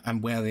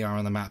and where they are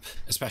on the map,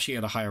 especially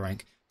at a higher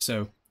rank.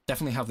 So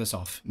definitely have this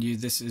off.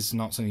 This is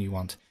not something you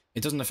want.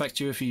 It doesn't affect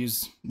you if you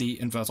use the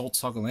invert alt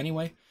toggle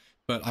anyway,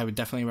 but I would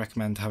definitely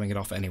recommend having it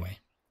off anyway.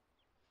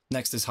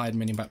 Next is hide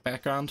minimap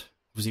background.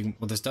 Obviously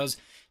what this does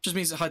just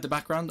means to hide the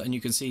background and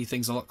you can see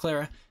things a lot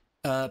clearer.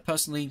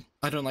 Personally,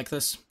 I don't like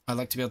this. I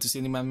like to be able to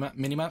see the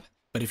minimap,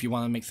 but if you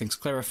want to make things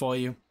clearer for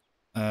you,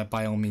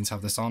 by all means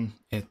have this on.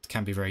 It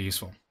can be very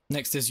useful.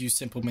 Next is use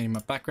simple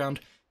minimap background.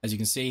 As you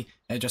can see,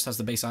 it just has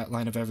the base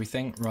outline of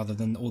everything rather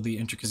than all the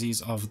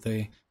intricacies of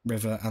the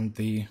river and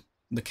the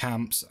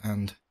camps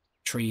and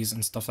trees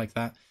and stuff like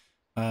that.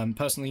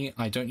 Personally,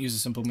 I don't use a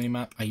simple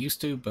minimap. I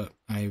used to, but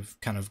I've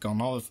kind of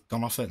gone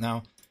off it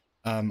now.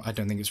 I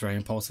don't think it's very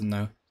important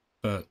though,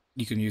 but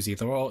you can use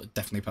either or,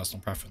 definitely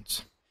personal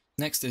preference.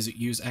 Next is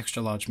use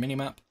extra large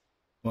minimap.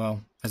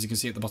 Well, as you can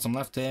see at the bottom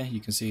left here, you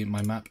can see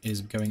my map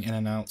is going in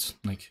and out,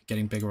 like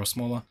getting bigger or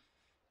smaller.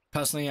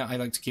 Personally, I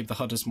like to keep the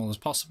HUD as small as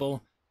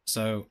possible,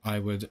 so I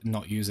would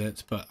not use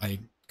it, but I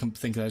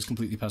think that is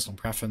completely personal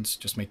preference,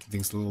 just making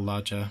things a little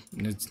larger.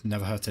 It's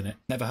never hurt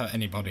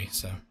anybody,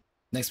 so.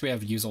 Next we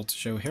have use alt to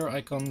show hero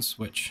icons,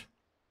 which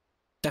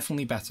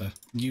definitely better.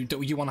 You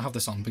want to have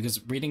this on, because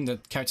reading the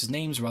characters'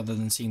 names rather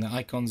than seeing the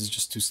icons is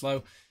just too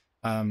slow.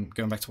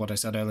 Going back to what I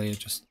said earlier,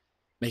 just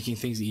making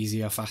things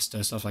easier,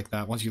 faster, stuff like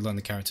that. Once you learn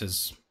the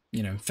characters',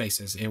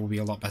 faces, it will be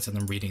a lot better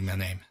than reading their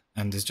name,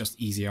 and it's just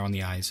easier on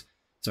the eyes.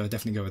 So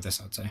definitely go with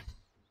this, I'd say.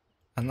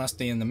 And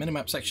lastly, in the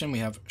minimap section, we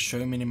have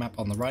show minimap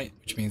on the right,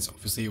 which means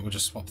obviously it will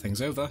just swap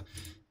things over.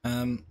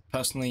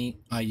 Personally,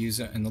 I use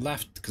it in the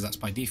left because that's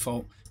by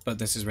default, but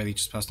this is really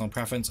just personal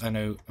preference. I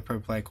know a pro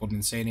player called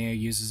Insania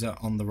uses it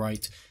on the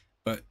right,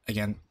 but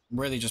again,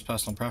 really just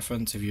personal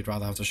preference. If you'd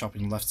rather have the shop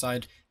on the left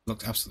side, it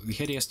looks absolutely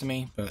hideous to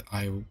me, but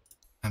I'm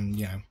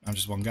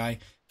just one guy.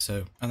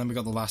 So, and then we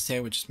got the last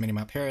here, which is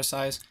minimap hero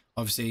size.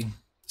 Obviously,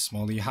 the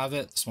smaller you have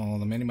it, the smaller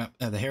the minimap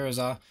the heroes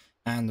are,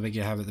 and the bigger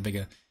you have it, the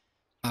bigger.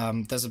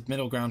 There's a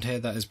middle ground here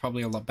that is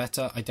probably a lot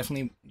better. I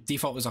definitely,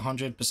 default was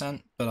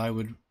 100%, but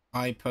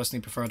I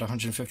personally prefer it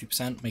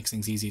 150%, makes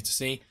things easier to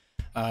see.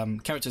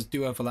 Characters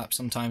do overlap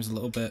sometimes a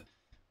little bit,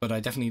 but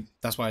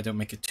that's why I don't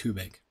make it too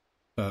big.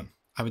 But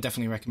I would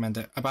definitely recommend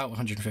it about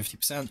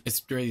 150%.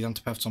 It's really down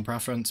to personal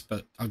preference,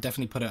 but I would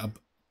definitely put it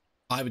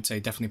I would say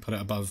definitely put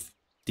it above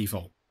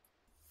default.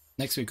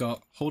 Next we've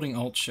got holding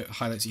Alt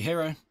highlights your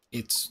hero.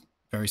 It's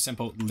very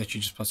simple, literally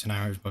just puts an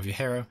arrow above your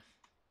hero.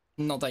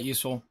 Not that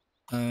useful.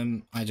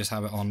 I just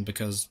have it on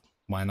because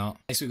why not?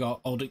 Next we got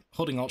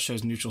holding Alt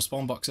shows neutral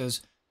spawn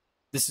boxes.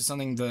 This is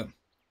something that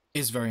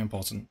is very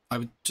important. I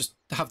would just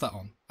have that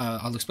on.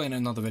 I'll explain it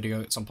in another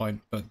video at some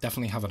point, but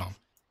definitely have it on.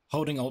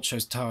 Holding Alt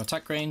shows tower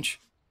attack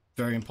range.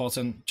 Very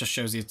important. Just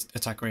shows the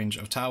attack range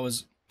of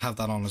towers. Have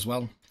that on as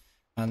well.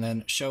 And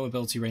then show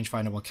ability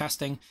rangefinder while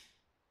casting.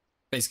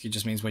 Basically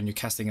just means when you're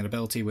casting an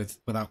ability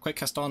without quick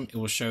cast on, it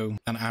will show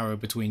an arrow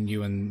between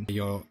you and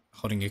you're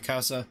holding your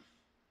cursor.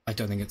 I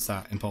don't think it's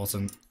that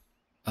important.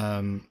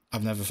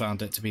 I've never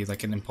found it to be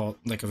like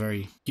a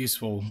very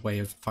useful way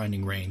of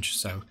finding range,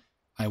 so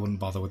I wouldn't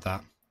bother with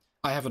that.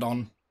 I have it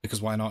on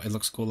because why not? It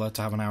looks cooler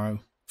to have an arrow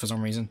for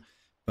some reason,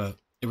 but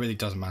it really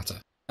doesn't matter.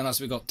 And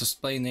as we got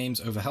display names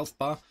over health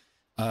bar,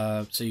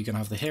 so you can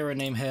have the hero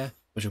name here,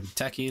 which will be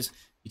Techies.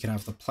 You can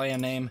have the player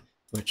name,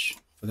 which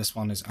for this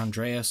one is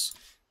Andreas,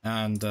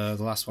 and the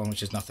last one,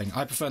 which is nothing.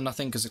 I prefer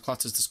nothing because it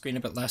clutters the screen a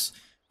bit less,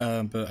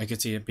 but I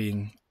could see it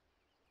being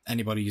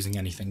anybody using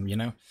anything, you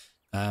know?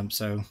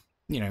 So,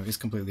 you know, it's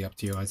completely up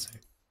to you, I'd say.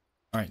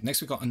 Alright,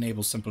 next we've got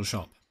Enable Simple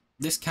Shop.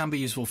 This can be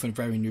useful for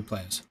very new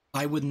players.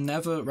 I would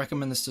never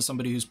recommend this to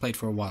somebody who's played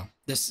for a while.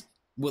 This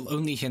will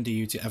only hinder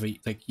you to ever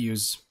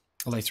use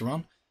later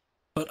on.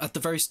 But at the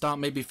very start,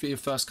 maybe for your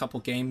first couple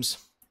games,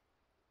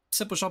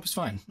 Simple Shop is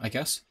fine, I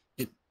guess.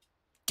 It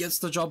gets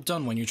the job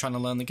done when you're trying to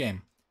learn the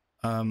game.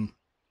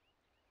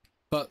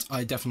 But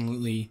I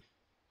definitely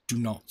do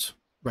not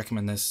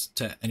recommend this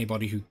to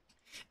anybody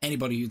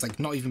who's like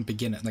not even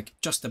beginner, like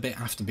just a bit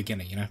after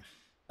beginner, you know?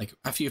 Like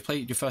after you've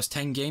played your first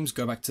 10 games,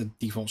 go back to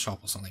default shop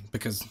or something,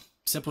 because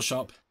Simple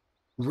Shop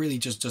really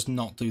just does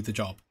not do the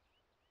job.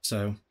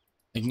 So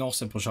ignore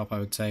Simple Shop, I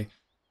would say.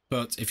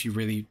 But if you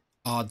really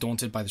are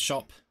daunted by the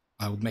shop,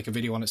 I would make a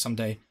video on it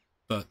someday.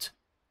 But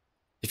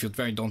if you're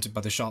very daunted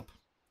by the shop,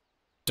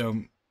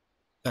 then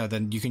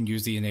you can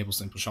use the Enable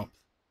Simple Shop.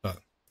 But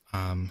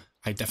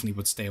I definitely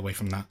would stay away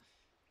from that,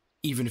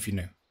 even if you're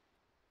new.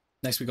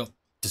 Next we got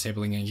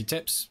disabling in-game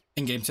tips.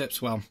 In-game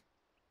tips, well,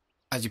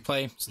 as you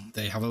play,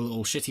 they have a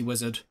little shitty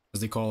wizard,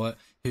 as they call it,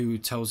 who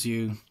tells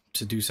you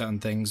to do certain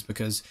things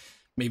because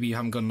maybe you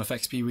haven't got enough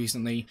XP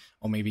recently,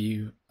 or maybe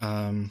you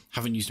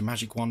haven't used a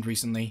magic wand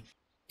recently.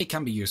 It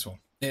can be useful.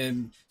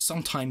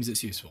 Sometimes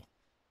it's useful.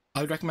 I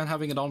would recommend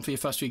having it on for your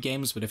first few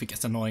games, but if it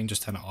gets annoying,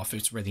 just turn it off.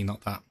 It's really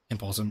not that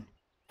important.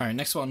 Alright,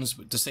 next one is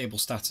disable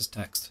status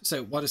text.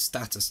 So what is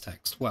status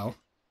text? Well,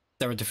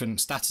 there are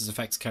different status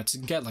effects characters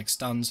can get, like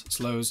stuns,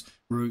 slows,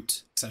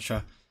 root,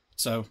 etc.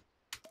 So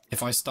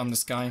if I stun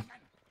this guy,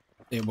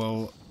 it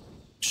will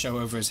show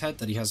over his head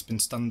that he has been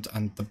stunned,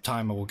 and the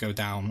timer will go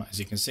down, as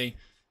you can see,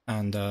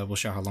 and will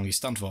show how long he's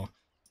stunned for.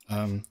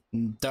 Don't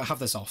have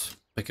this off,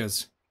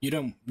 because it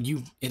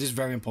is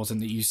very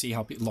important that you see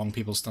how long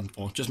people stunned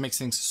for. Just makes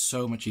things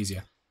so much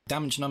easier.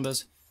 Damage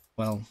numbers,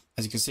 well,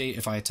 as you can see,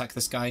 if I attack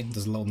this guy,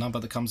 there's a little number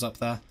that comes up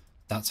there.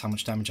 That's how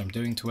much damage I'm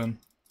doing to him.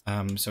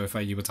 So if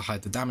you were to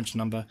hide the damage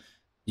number,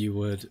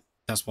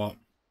 that's what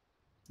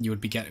you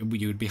would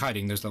be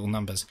hiding, those little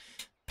numbers.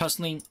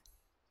 Personally,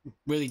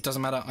 really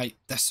doesn't matter.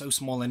 They're so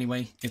small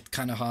anyway. It's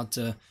kind of hard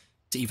to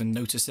even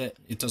notice it.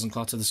 It doesn't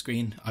clutter the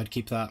screen. I'd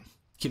keep that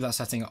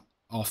setting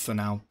off for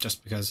now,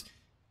 just because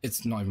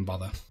it's not even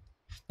bother.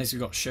 Next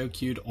we've got show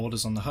queued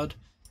orders on the HUD.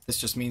 This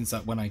just means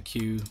that when I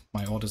queue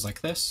my orders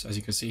like this, as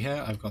you can see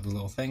here, I've got the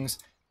little things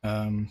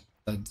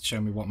that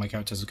show me what my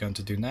characters are going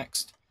to do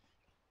next.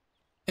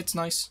 It's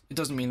nice. It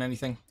doesn't mean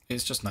anything.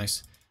 It's just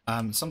nice.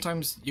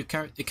 Sometimes it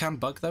can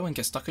bug though and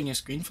get stuck on your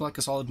screen for like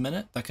a solid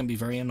minute. That can be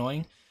very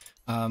annoying.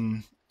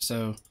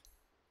 So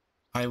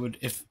I would,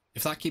 if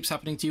that keeps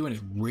happening to you and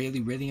it's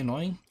really, really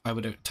annoying, I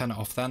would turn it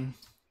off then.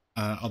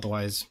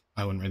 Otherwise,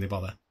 I wouldn't really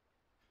bother.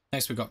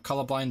 Next, we've got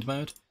colorblind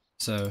mode.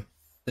 So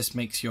this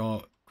makes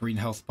your green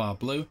health bar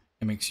blue.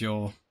 It makes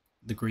the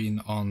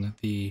green on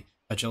the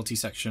agility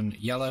section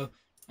yellow,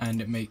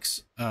 and it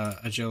makes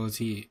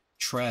agility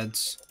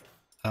treads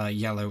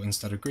yellow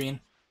instead of green.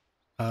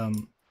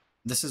 And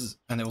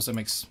it also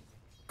makes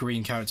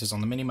green characters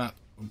on the minimap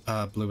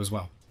blue as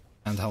well,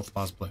 and the health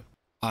bar's blue.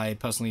 I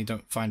personally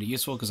don't find it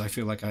useful because I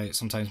feel like I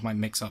sometimes might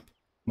mix up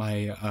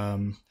my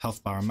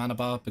health bar and mana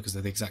bar because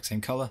they're the exact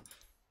same color.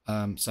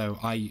 So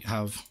I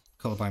have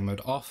colorblind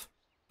mode off,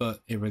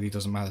 but it really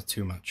doesn't matter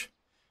too much.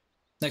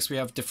 Next we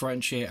have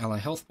differentiate ally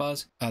health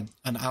bars. An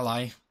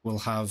ally will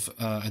have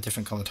a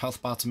different colored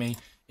health bar to me.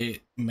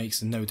 It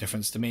makes no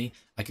difference to me.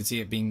 I can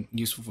see it being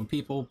useful for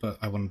people, but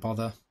I wouldn't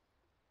bother.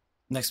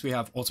 Next we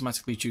have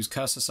automatically choose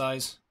cursor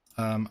size.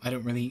 I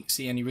don't really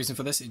see any reason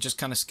for this. It just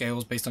kind of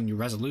scales based on your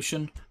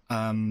resolution.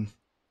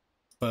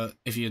 But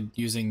if you're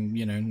using,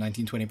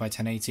 1920 by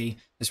 1080,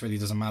 this really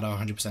doesn't matter.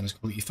 100% is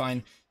completely fine.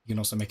 You can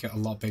also make it a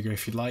lot bigger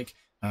if you'd like.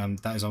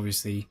 That is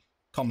obviously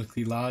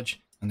comically large,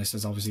 and this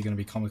is obviously going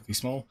to be comically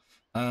small.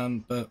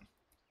 But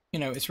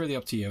it's really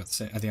up to you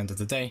at the end of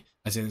the day.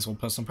 I say it's all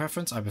personal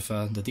preference. I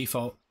prefer the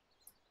default.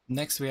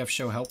 Next we have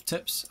show help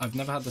tips. I've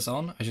never had this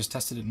on. I just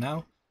tested it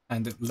now,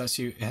 and it lets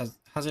you. It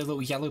has a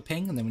little yellow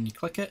ping, and then when you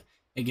click it,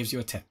 it gives you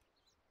a tip.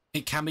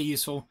 It can be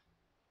useful.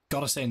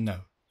 Gotta say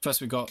no.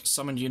 First we got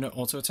summoned unit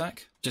auto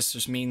attack.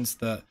 Just means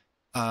that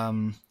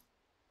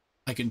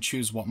I can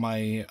choose what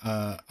my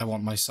I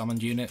want my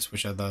summoned units,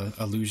 which are the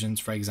illusions,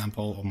 for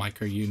example, or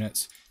micro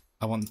units.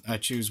 I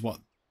choose what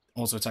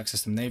auto attack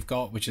system they've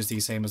got, which is the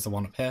same as the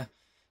one up here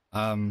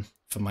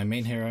for my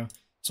main hero.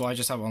 So I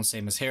just have it on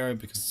same as hero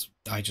because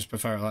I just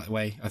prefer it that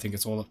way. I think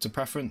it's all up to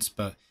preference,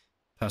 but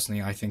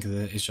personally I think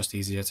that it's just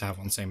easier to have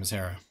on same as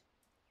hero.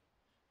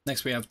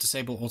 Next we have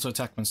disable auto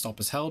attack when stop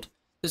is held.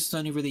 This is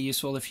only really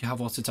useful if you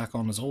have auto attack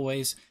on as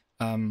always.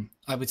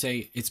 I would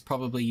say it's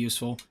probably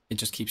useful. It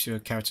just keeps your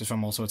characters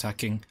from auto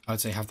attacking. I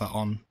would say have that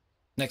on.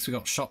 Next we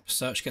got shop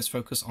search gets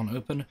focused on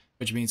open,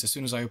 which means as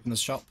soon as I open the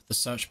shop, the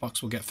search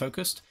box will get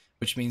focused,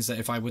 which means that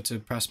if I were to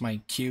press my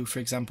Q, for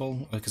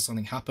example, because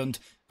something happened,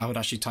 I would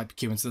actually type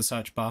Q into the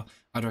search bar.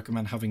 I'd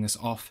recommend having this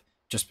off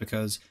just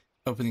because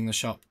opening the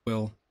shop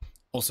will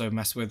also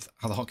mess with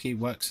how the hotkey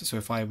works. So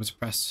if I were to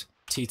press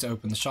T to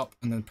open the shop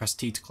and then press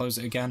T to close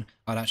it again,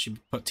 I'd actually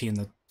put T in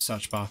the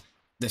search bar.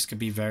 This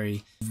could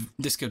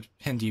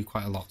hinder you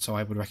quite a lot, so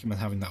I would recommend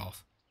having that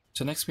off.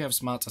 So next we have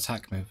smart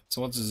attack move.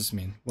 So what does this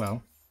mean?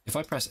 Well, if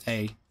I press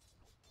A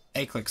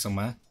click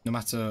somewhere, no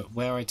matter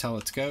where I tell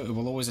it to go, it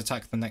will always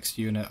attack the next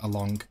unit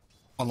along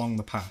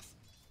the path.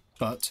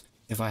 But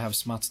if I have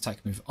smart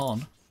attack move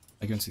on,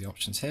 I go into the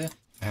options here,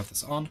 I have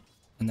this on,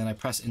 and then I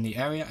press in the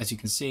area, as you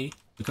can see,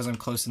 because I'm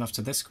close enough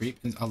to this creep,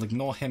 I'll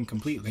ignore him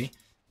completely,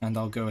 and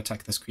I'll go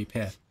attack this creep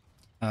here.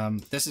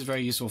 This is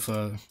very useful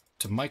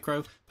to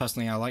micro.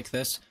 Personally, I like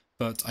this,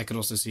 but I could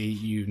also see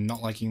you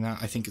not liking that.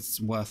 I think it's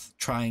worth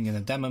trying in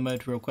a demo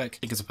mode real quick. I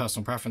think it's a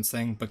personal preference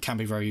thing, but can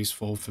be very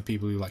useful for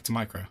people who like to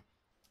micro.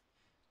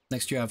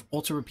 Next you have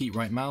auto repeat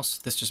right mouse.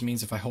 This just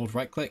means if I hold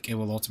right click, it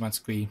will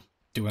automatically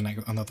do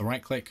another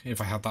right click. If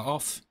I have that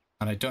off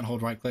and I don't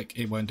hold right click,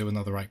 it won't do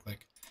another right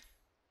click.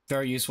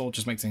 Very useful,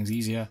 just makes things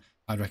easier.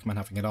 I'd recommend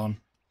having it on.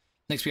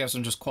 Next we have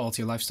some just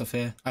quality of life stuff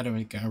here. I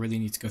really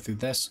need to go through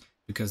this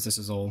because this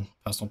is all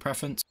personal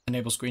preference.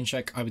 Enable screen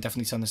shake. I would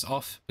definitely turn this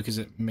off because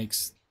it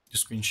makes your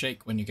screen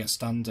shake when you get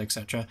stunned,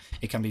 etc.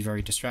 It can be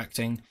very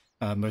distracting.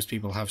 Most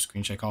people have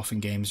screen shake off in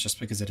games just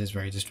because it is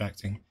very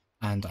distracting,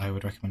 and I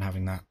would recommend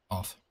having that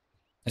off.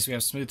 Next we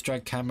have smooth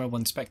drag camera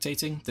when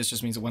spectating. This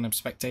just means that when I'm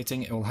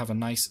spectating, it will have a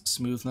nice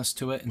smoothness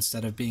to it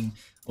instead of being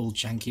all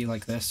janky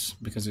like this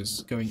because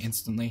it's going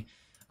instantly.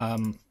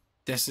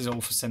 This is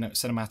all for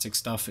cinematic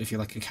stuff. If you're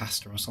like a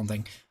caster or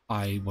something,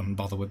 I wouldn't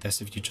bother with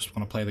this if you just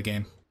want to play the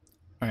game.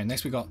 Alright,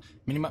 next we got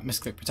minimap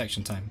misclick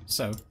protection time.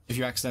 So if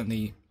you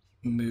accidentally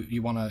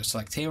you want to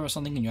select here or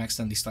something and you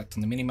accidentally select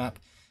on the minimap,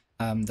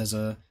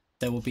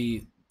 there will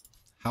be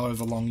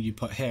however long you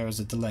put here as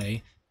a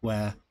delay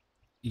where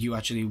you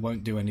actually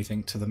won't do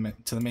anything to the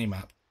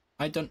minimap.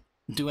 I don't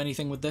do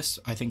anything with this.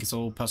 I think it's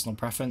all personal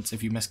preference.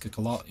 If you misclick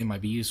a lot, it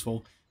might be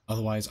useful.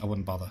 Otherwise, I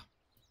wouldn't bother.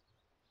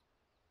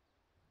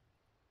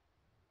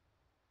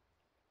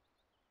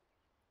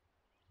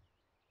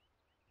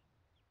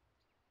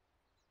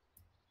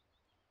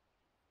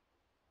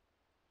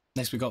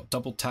 Next we got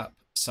double tap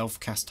self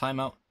cast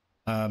timeout.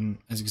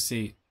 As you can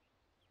see,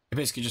 it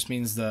basically just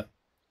means that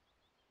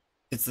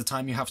it's the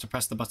time you have to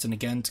press the button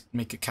again to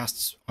make it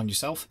cast on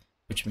yourself,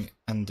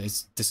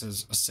 this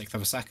is a sixth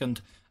of a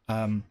second.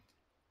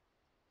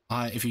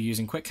 If you're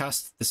using quick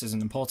cast, this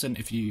isn't important.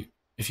 If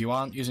you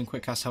aren't using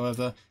quick cast,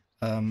 however,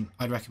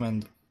 I'd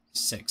recommend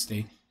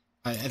 60.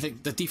 I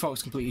think the default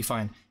is completely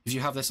fine. If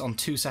you have this on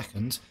 2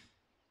 seconds,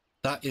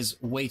 that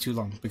is way too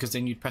long because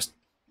then you'd press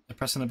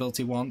an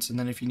ability once, and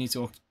then if you need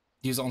to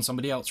use it on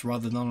somebody else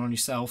rather than on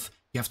yourself,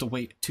 you have to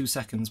wait 2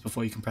 seconds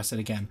before you can press it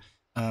again.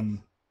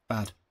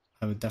 Bad.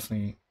 I'd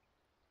definitely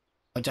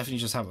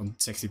just have it on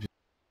 60%.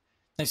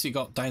 Next you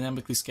got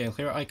dynamically scale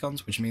hero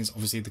icons, which means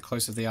obviously the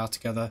closer they are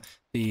together,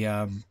 the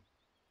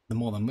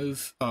more they'll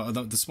move,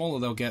 the smaller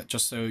they'll get,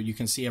 just so you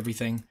can see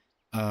everything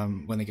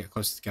when they get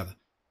closer together.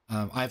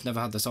 I've never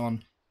had this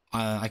on.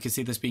 I can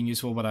see this being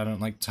useful, but I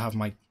don't like to have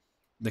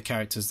the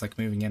characters like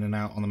moving in and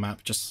out on the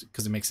map just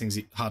because it makes things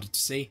harder to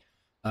see.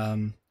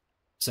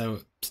 So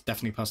it's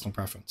definitely personal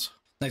preference.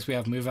 Next we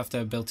have move after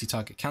ability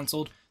target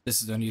cancelled.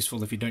 This is only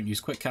useful if you don't use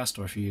quick cast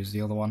or if you use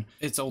the other one.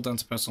 It's all down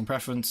to personal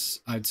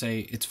preference. I'd say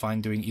it's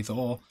fine doing either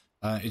or.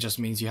 It just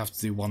means you have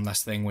to do one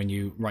less thing when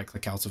you right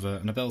click out of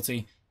an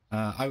ability.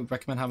 I would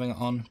recommend having it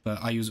on, but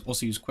I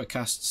also use quick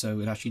cast, so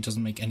it actually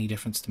doesn't make any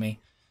difference to me.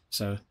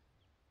 So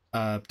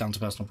down to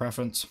personal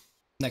preference.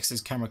 Next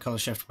is camera color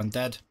shift when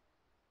dead.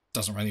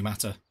 Doesn't really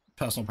matter.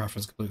 Personal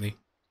preference completely.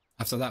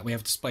 After that, we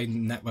have display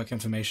network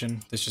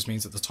information. This just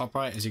means at the top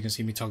right, as you can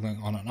see me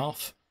toggling on and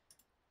off,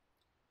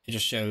 it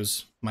just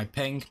shows my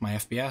ping, my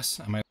FPS,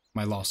 and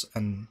my loss.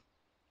 And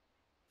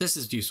this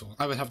is useful.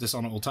 I would have this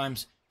on at all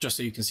times, just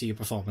so you can see your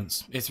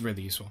performance. It's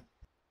really useful.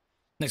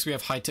 Next, we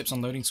have hide tips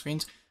on loading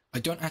screens. I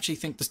don't actually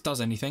think this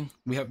does anything.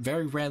 We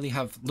very rarely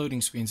have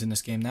loading screens in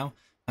this game now,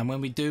 and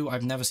when we do,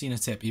 I've never seen a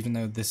tip, even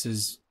though this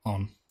is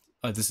on.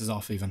 This is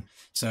off even.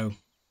 So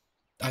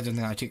I don't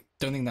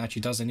think that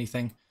actually does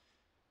anything.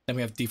 Then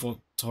we have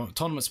default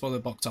tournament spoiler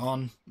box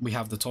on. We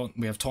have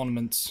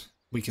tournaments.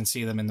 We can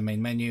see them in the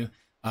main menu.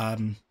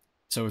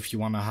 So if you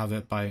want to have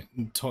it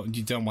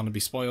you don't want to be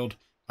spoiled,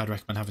 I'd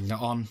recommend having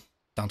that on.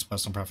 Down to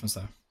personal preference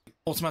there.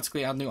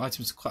 Automatically add new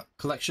items to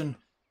collection.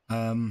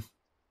 It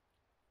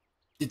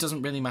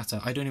doesn't really matter.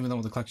 I don't even know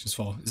what the collection's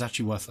for. It's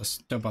actually worthless.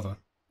 Don't bother.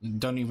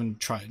 Don't even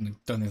try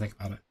it. Don't even think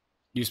about it.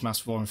 Use mass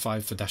 4 and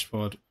 5 for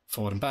dashboard,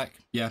 forward and back.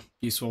 Yeah,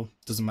 useful.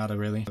 Doesn't matter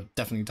really. But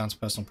definitely down to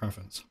personal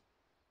preference.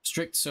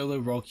 Strict solo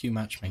role queue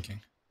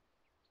matchmaking.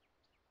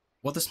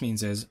 What this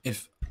means is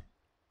if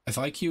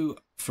I queue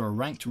for a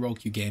ranked role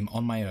queue game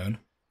on my own,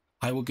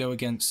 I will go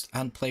against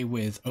and play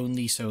with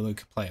only solo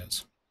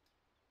players.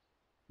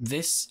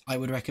 This I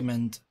would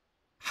recommend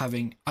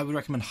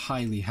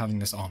highly having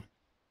this on.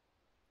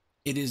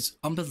 It is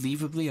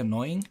unbelievably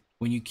annoying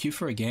when you queue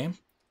for a game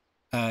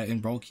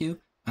in role queue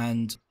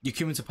and you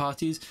queue into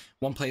parties.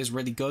 One player is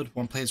really good,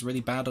 one player is really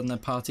bad on their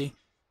party,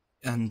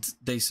 and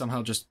they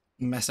somehow just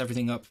mess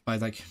everything up by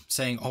like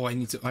saying, "Oh,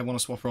 I want to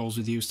swap roles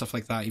with you," stuff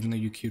like that, even though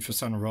you queued for a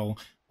certain role,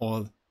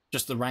 or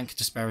just the rank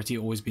disparity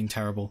always being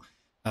terrible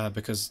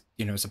because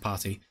you know it's a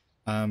party.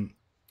 I'd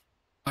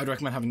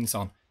recommend having this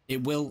on.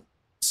 It will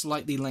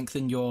slightly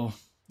lengthen your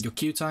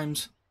queue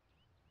times,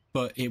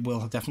 but it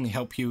will definitely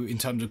help you in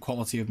terms of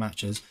quality of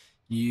matches.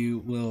 You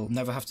will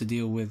never have to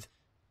deal with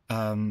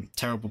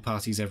terrible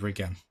parties ever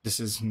again. This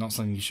is not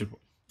something you should.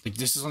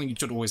 This is something you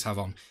should always have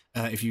on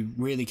if you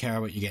really care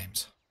about your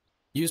games.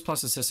 Use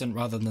Plus Assistant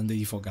rather than the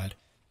default guide.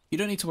 You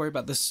don't need to worry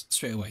about this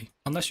straight away,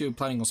 unless you're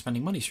planning on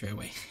spending money straight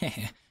away,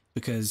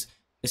 because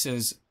this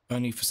is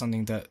only for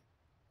something that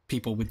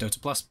people with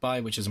Dota Plus buy,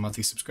 which is a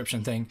monthly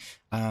subscription thing.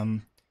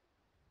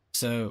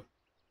 So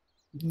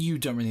you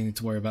don't really need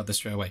to worry about this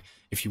straight away.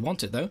 If you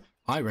want it though,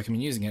 I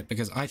recommend using it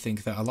because I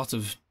think that a lot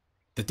of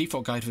the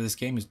default guide for this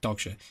game is dog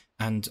shit,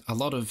 and a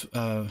lot of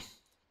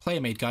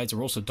player-made guides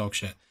are also dog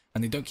shit,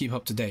 and they don't keep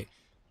up to date.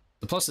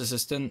 The Plus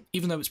Assistant,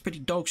 even though it's pretty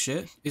dog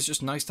shit, is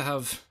just nice to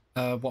have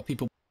what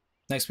people...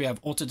 Next we have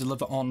auto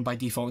deliver on by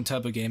default in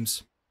turbo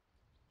games.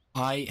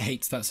 I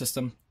hate that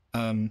system,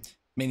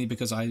 mainly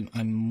because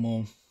I'm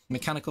more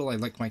mechanical. I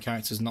like my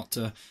characters not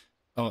to...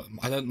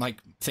 I don't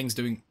like things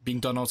being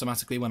done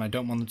automatically when I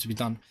don't want them to be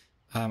done.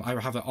 I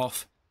have it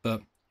off,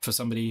 but for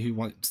somebody who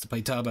wants to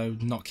play turbo,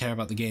 not care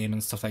about the game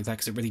and stuff like that,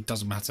 because it really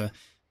doesn't matter.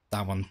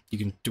 That one, you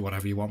can do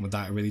whatever you want with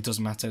that. It really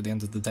doesn't matter at the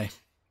end of the day.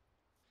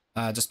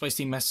 Display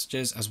Steam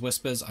messages as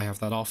whispers, I have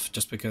that off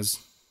just because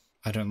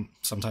I don't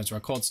sometimes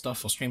record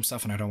stuff or stream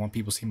stuff and I don't want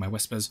people seeing my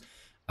whispers.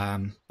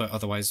 But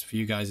otherwise, for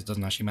you guys, it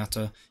doesn't actually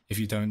matter if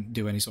you don't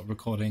do any sort of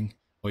recording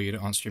or you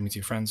aren't streaming to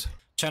your friends.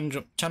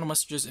 Channel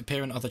messages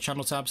appear in other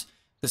channel tabs.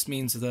 This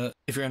means that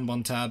if you're in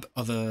one tab,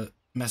 other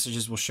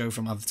messages will show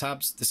from other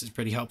tabs. This is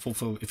pretty helpful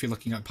for if you're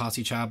looking at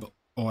party chat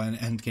or an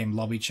endgame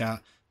lobby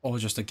chat or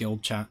just a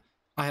guild chat.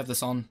 I have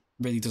this on,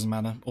 really doesn't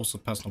matter, also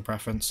personal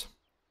preference.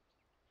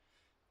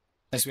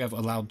 Next we have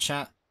allowed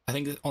chat. I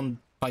think that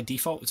by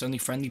default it's only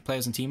friendly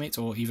players and teammates,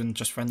 or even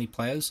just friendly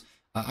players.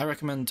 I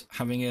recommend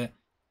having it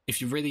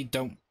if you really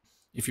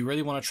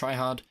want to try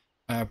hard,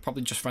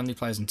 probably just friendly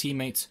players and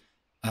teammates,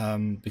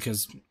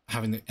 because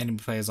having the enemy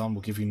players on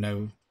will give you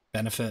no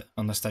benefit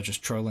unless they're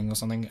just trolling or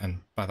something, and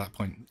by that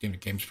point, you know,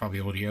 game's probably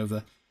already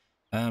over.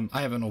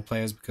 I have it on all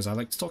players because I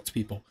like to talk to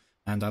people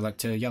and I like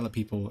to yell at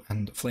people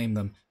and flame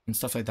them and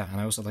stuff like that, and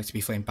I also like to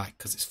be flamed back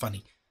because it's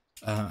funny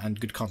and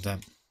good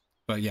content.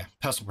 But yeah,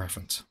 personal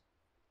preference.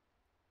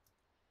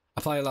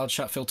 Apply allowed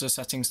chat filter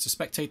settings to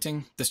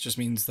spectating. This just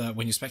means that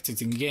when you're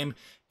spectating a game,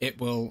 it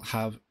will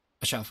have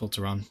a chat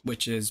filter on,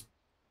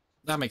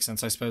 that makes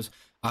sense, I suppose.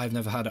 I've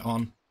never had it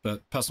on,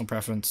 but personal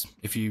preference,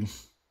 if you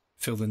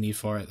feel the need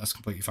for it, that's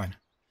completely fine.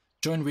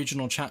 Join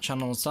regional chat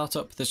channel and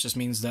startup. This just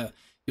means that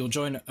you'll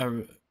join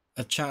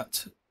a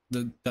chat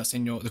that's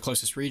in the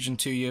closest region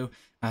to you,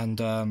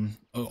 and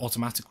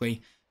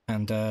automatically,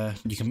 and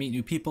you can meet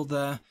new people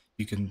there.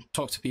 You can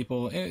talk to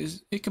people.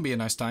 It can be a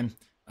nice time.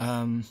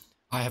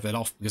 I have it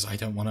off because I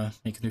don't want to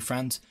make new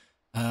friends,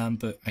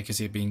 but I can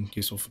see it being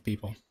useful for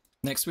people.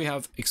 Next we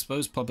have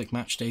expose public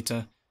match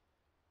data.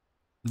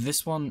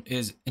 This one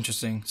is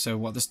interesting. So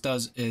what this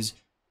does is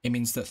it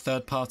means that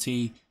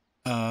third-party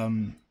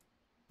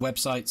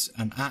websites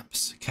and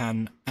apps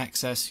can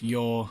access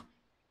your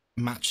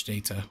match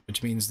data,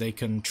 which means they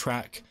can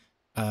track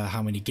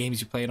how many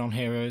games you played on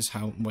heroes,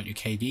 what your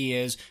KD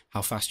is,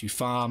 how fast you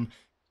farm,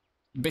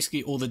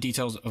 basically all the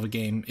details of a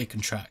game it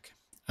can track.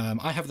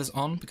 I have this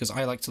on because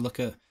I like to look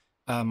at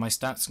my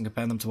stats and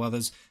compare them to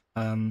others.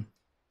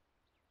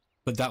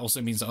 But that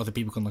also means that other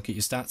people can look at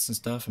your stats and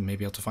stuff and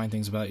maybe able to find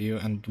things about you.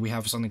 And we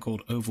have something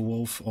called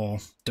Overwolf or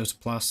Dota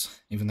Plus,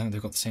 even though they've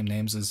got the same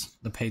names as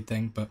the paid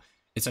thing. But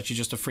it's actually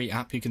just a free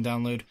app you can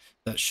download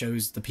that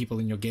shows the people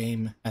in your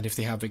game. And if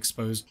they have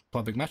exposed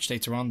public match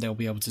data on, they'll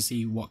be able to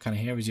see what kind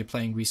of heroes you're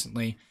playing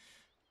recently.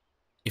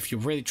 If you're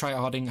really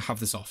tryharding,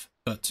 have this off.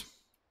 But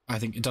I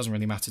think it doesn't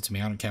really matter to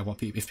me. I don't care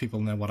what if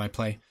people know what I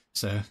play.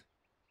 So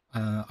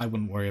I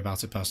wouldn't worry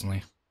about it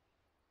personally.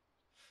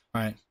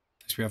 Alright,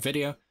 next we have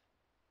video.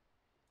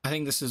 I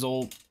think this is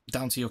all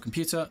down to your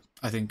computer.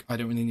 I think I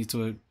don't really need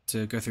to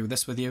go through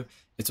this with you.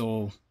 It's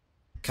all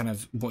kind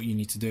of what you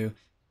need to do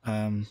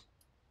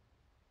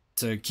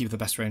to keep the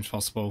best frames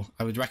possible.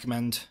 I would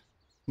recommend,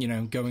 you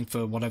know, going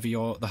for whatever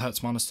the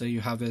Hertz monitor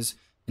you have is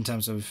in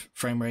terms of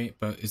frame rate,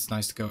 but it's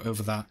nice to go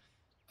over that.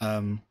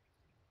 I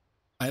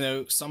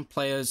know some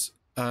players,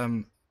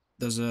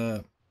 there's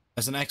an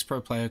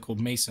ex-pro player called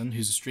Mason,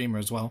 who's a streamer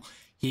as well.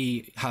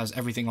 He has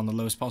everything on the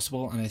lowest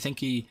possible, and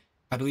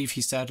I believe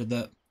he said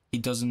that he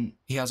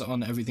has it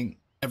on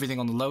everything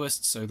on the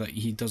lowest so that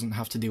he doesn't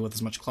have to deal with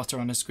as much clutter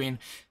on his screen,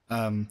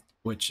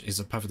 which is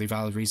a perfectly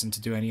valid reason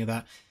to do any of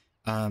that.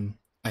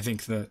 I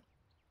think that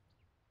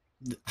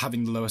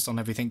having the lowest on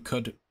everything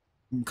could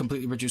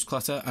completely reduce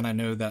clutter, and I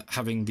know that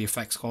having the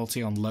effects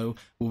quality on low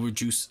will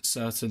reduce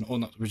certain, or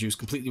not reduce,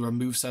 completely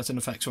remove certain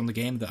effects from the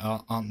game that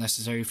aren't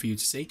necessary for you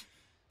to see.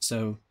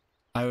 So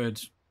I would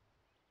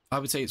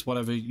say it's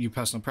whatever your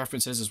personal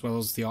preference is, as well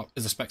as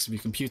the specs of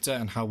your computer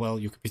and how well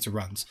your computer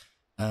runs.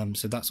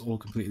 So that's all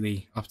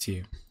completely up to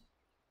you.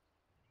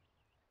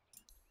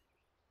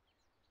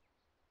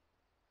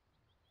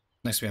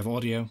 Next we have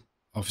audio.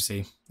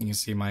 Obviously, you can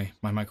see my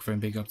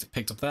microphone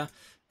picked up there.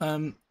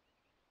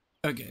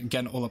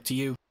 Again, all up to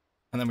you.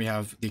 And then we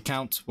have the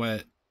account,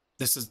 where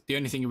this is the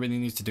only thing you really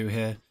need to do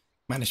here.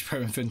 Manage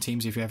pro and fun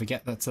teams if you ever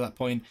get to that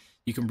point.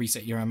 You can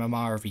reset your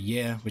MMR every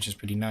year, which is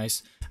pretty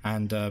nice.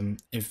 And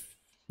if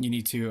you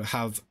need to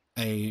have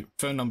a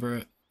phone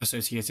number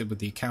associated with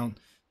the account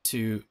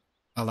to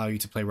allow you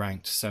to play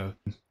ranked. So,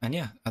 and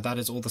yeah, that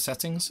is all the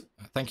settings.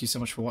 Thank you so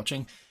much for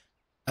watching.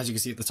 As you can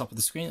see at the top of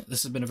the screen,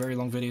 this has been a very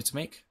long video to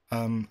make.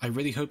 I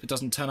really hope it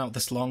doesn't turn out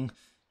this long,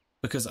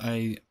 because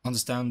I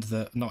understand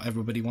that not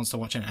everybody wants to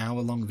watch an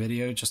hour-long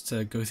video just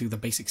to go through the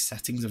basic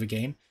settings of a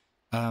game.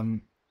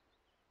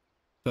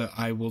 But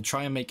I will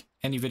try and make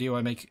any video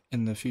I make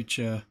in the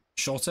future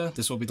shorter.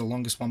 This will be the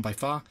longest one by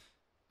far,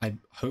 I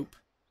hope.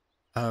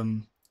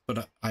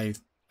 But I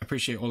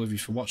appreciate all of you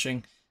for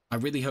watching. I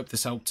really hope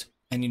this helped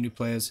any new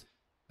players.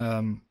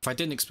 If I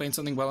didn't explain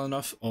something well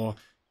enough, or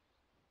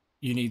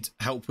you need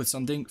help with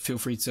something, feel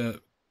free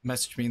to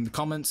message me in the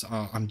comments.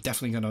 I'm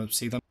definitely going to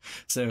see them.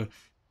 So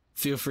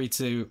feel free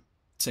to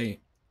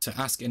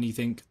ask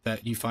anything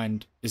that you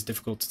find is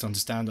difficult to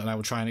understand, and I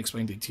will try and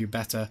explain it to you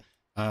better.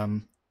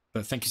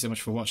 But thank you so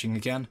much for watching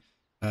again,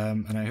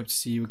 and I hope to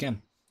see you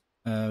again.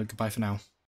 Goodbye for now.